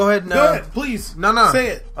 No, but go ahead. Go ahead, please. No. Say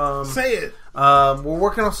it. Say it. We're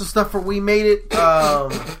working on some stuff for We Made It.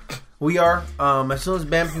 We are. As soon as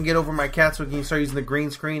Bam can get over my cat, so we can start using the green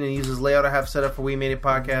screen and use his layout I have set up for We Made It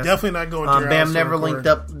podcast. Definitely not going to your Bam house never linked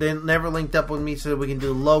up. They never linked up with me so that we can do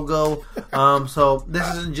the logo. So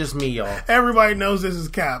this isn't just me, y'all. Everybody knows this is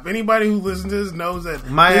cap. Anybody who listens to this knows that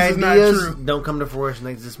my this ideas is not true. Don't come to fruition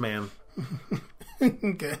thanks to this man.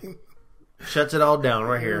 Okay. Shuts it all down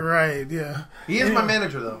right here. Right, yeah. He is my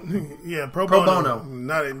manager, though. Yeah, pro bono.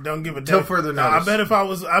 Don't give a damn. Till further notice. I bet if I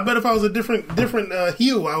was a different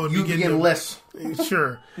hue, I would be getting less.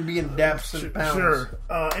 Sure. You'd be getting daps and pounds. Sure.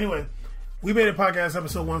 Anyway, We Made It podcast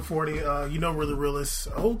episode 140. You know we're the realists.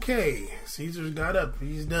 Okay, Caesar's got up.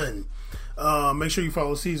 He's done. Make sure you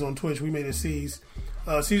follow C's on Twitch. We Made It C's.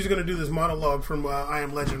 Caesar's going to do this monologue from I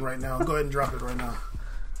Am Legend right now. Go ahead and drop it right now.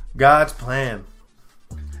 God's plan.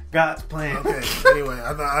 God's plan. Okay. Anyway,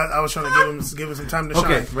 I was trying to give him some time to shine.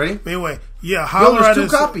 Okay, ready? But anyway, yeah. Yo, Holler at there's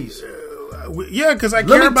two us. copies. Yeah, because I Let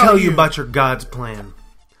care me about tell you about your God's plan.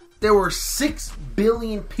 There were 6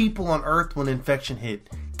 billion people on Earth when infection hit.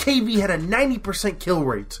 KV had a 90% kill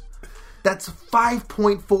rate. That's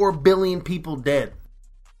 5.4 billion people dead.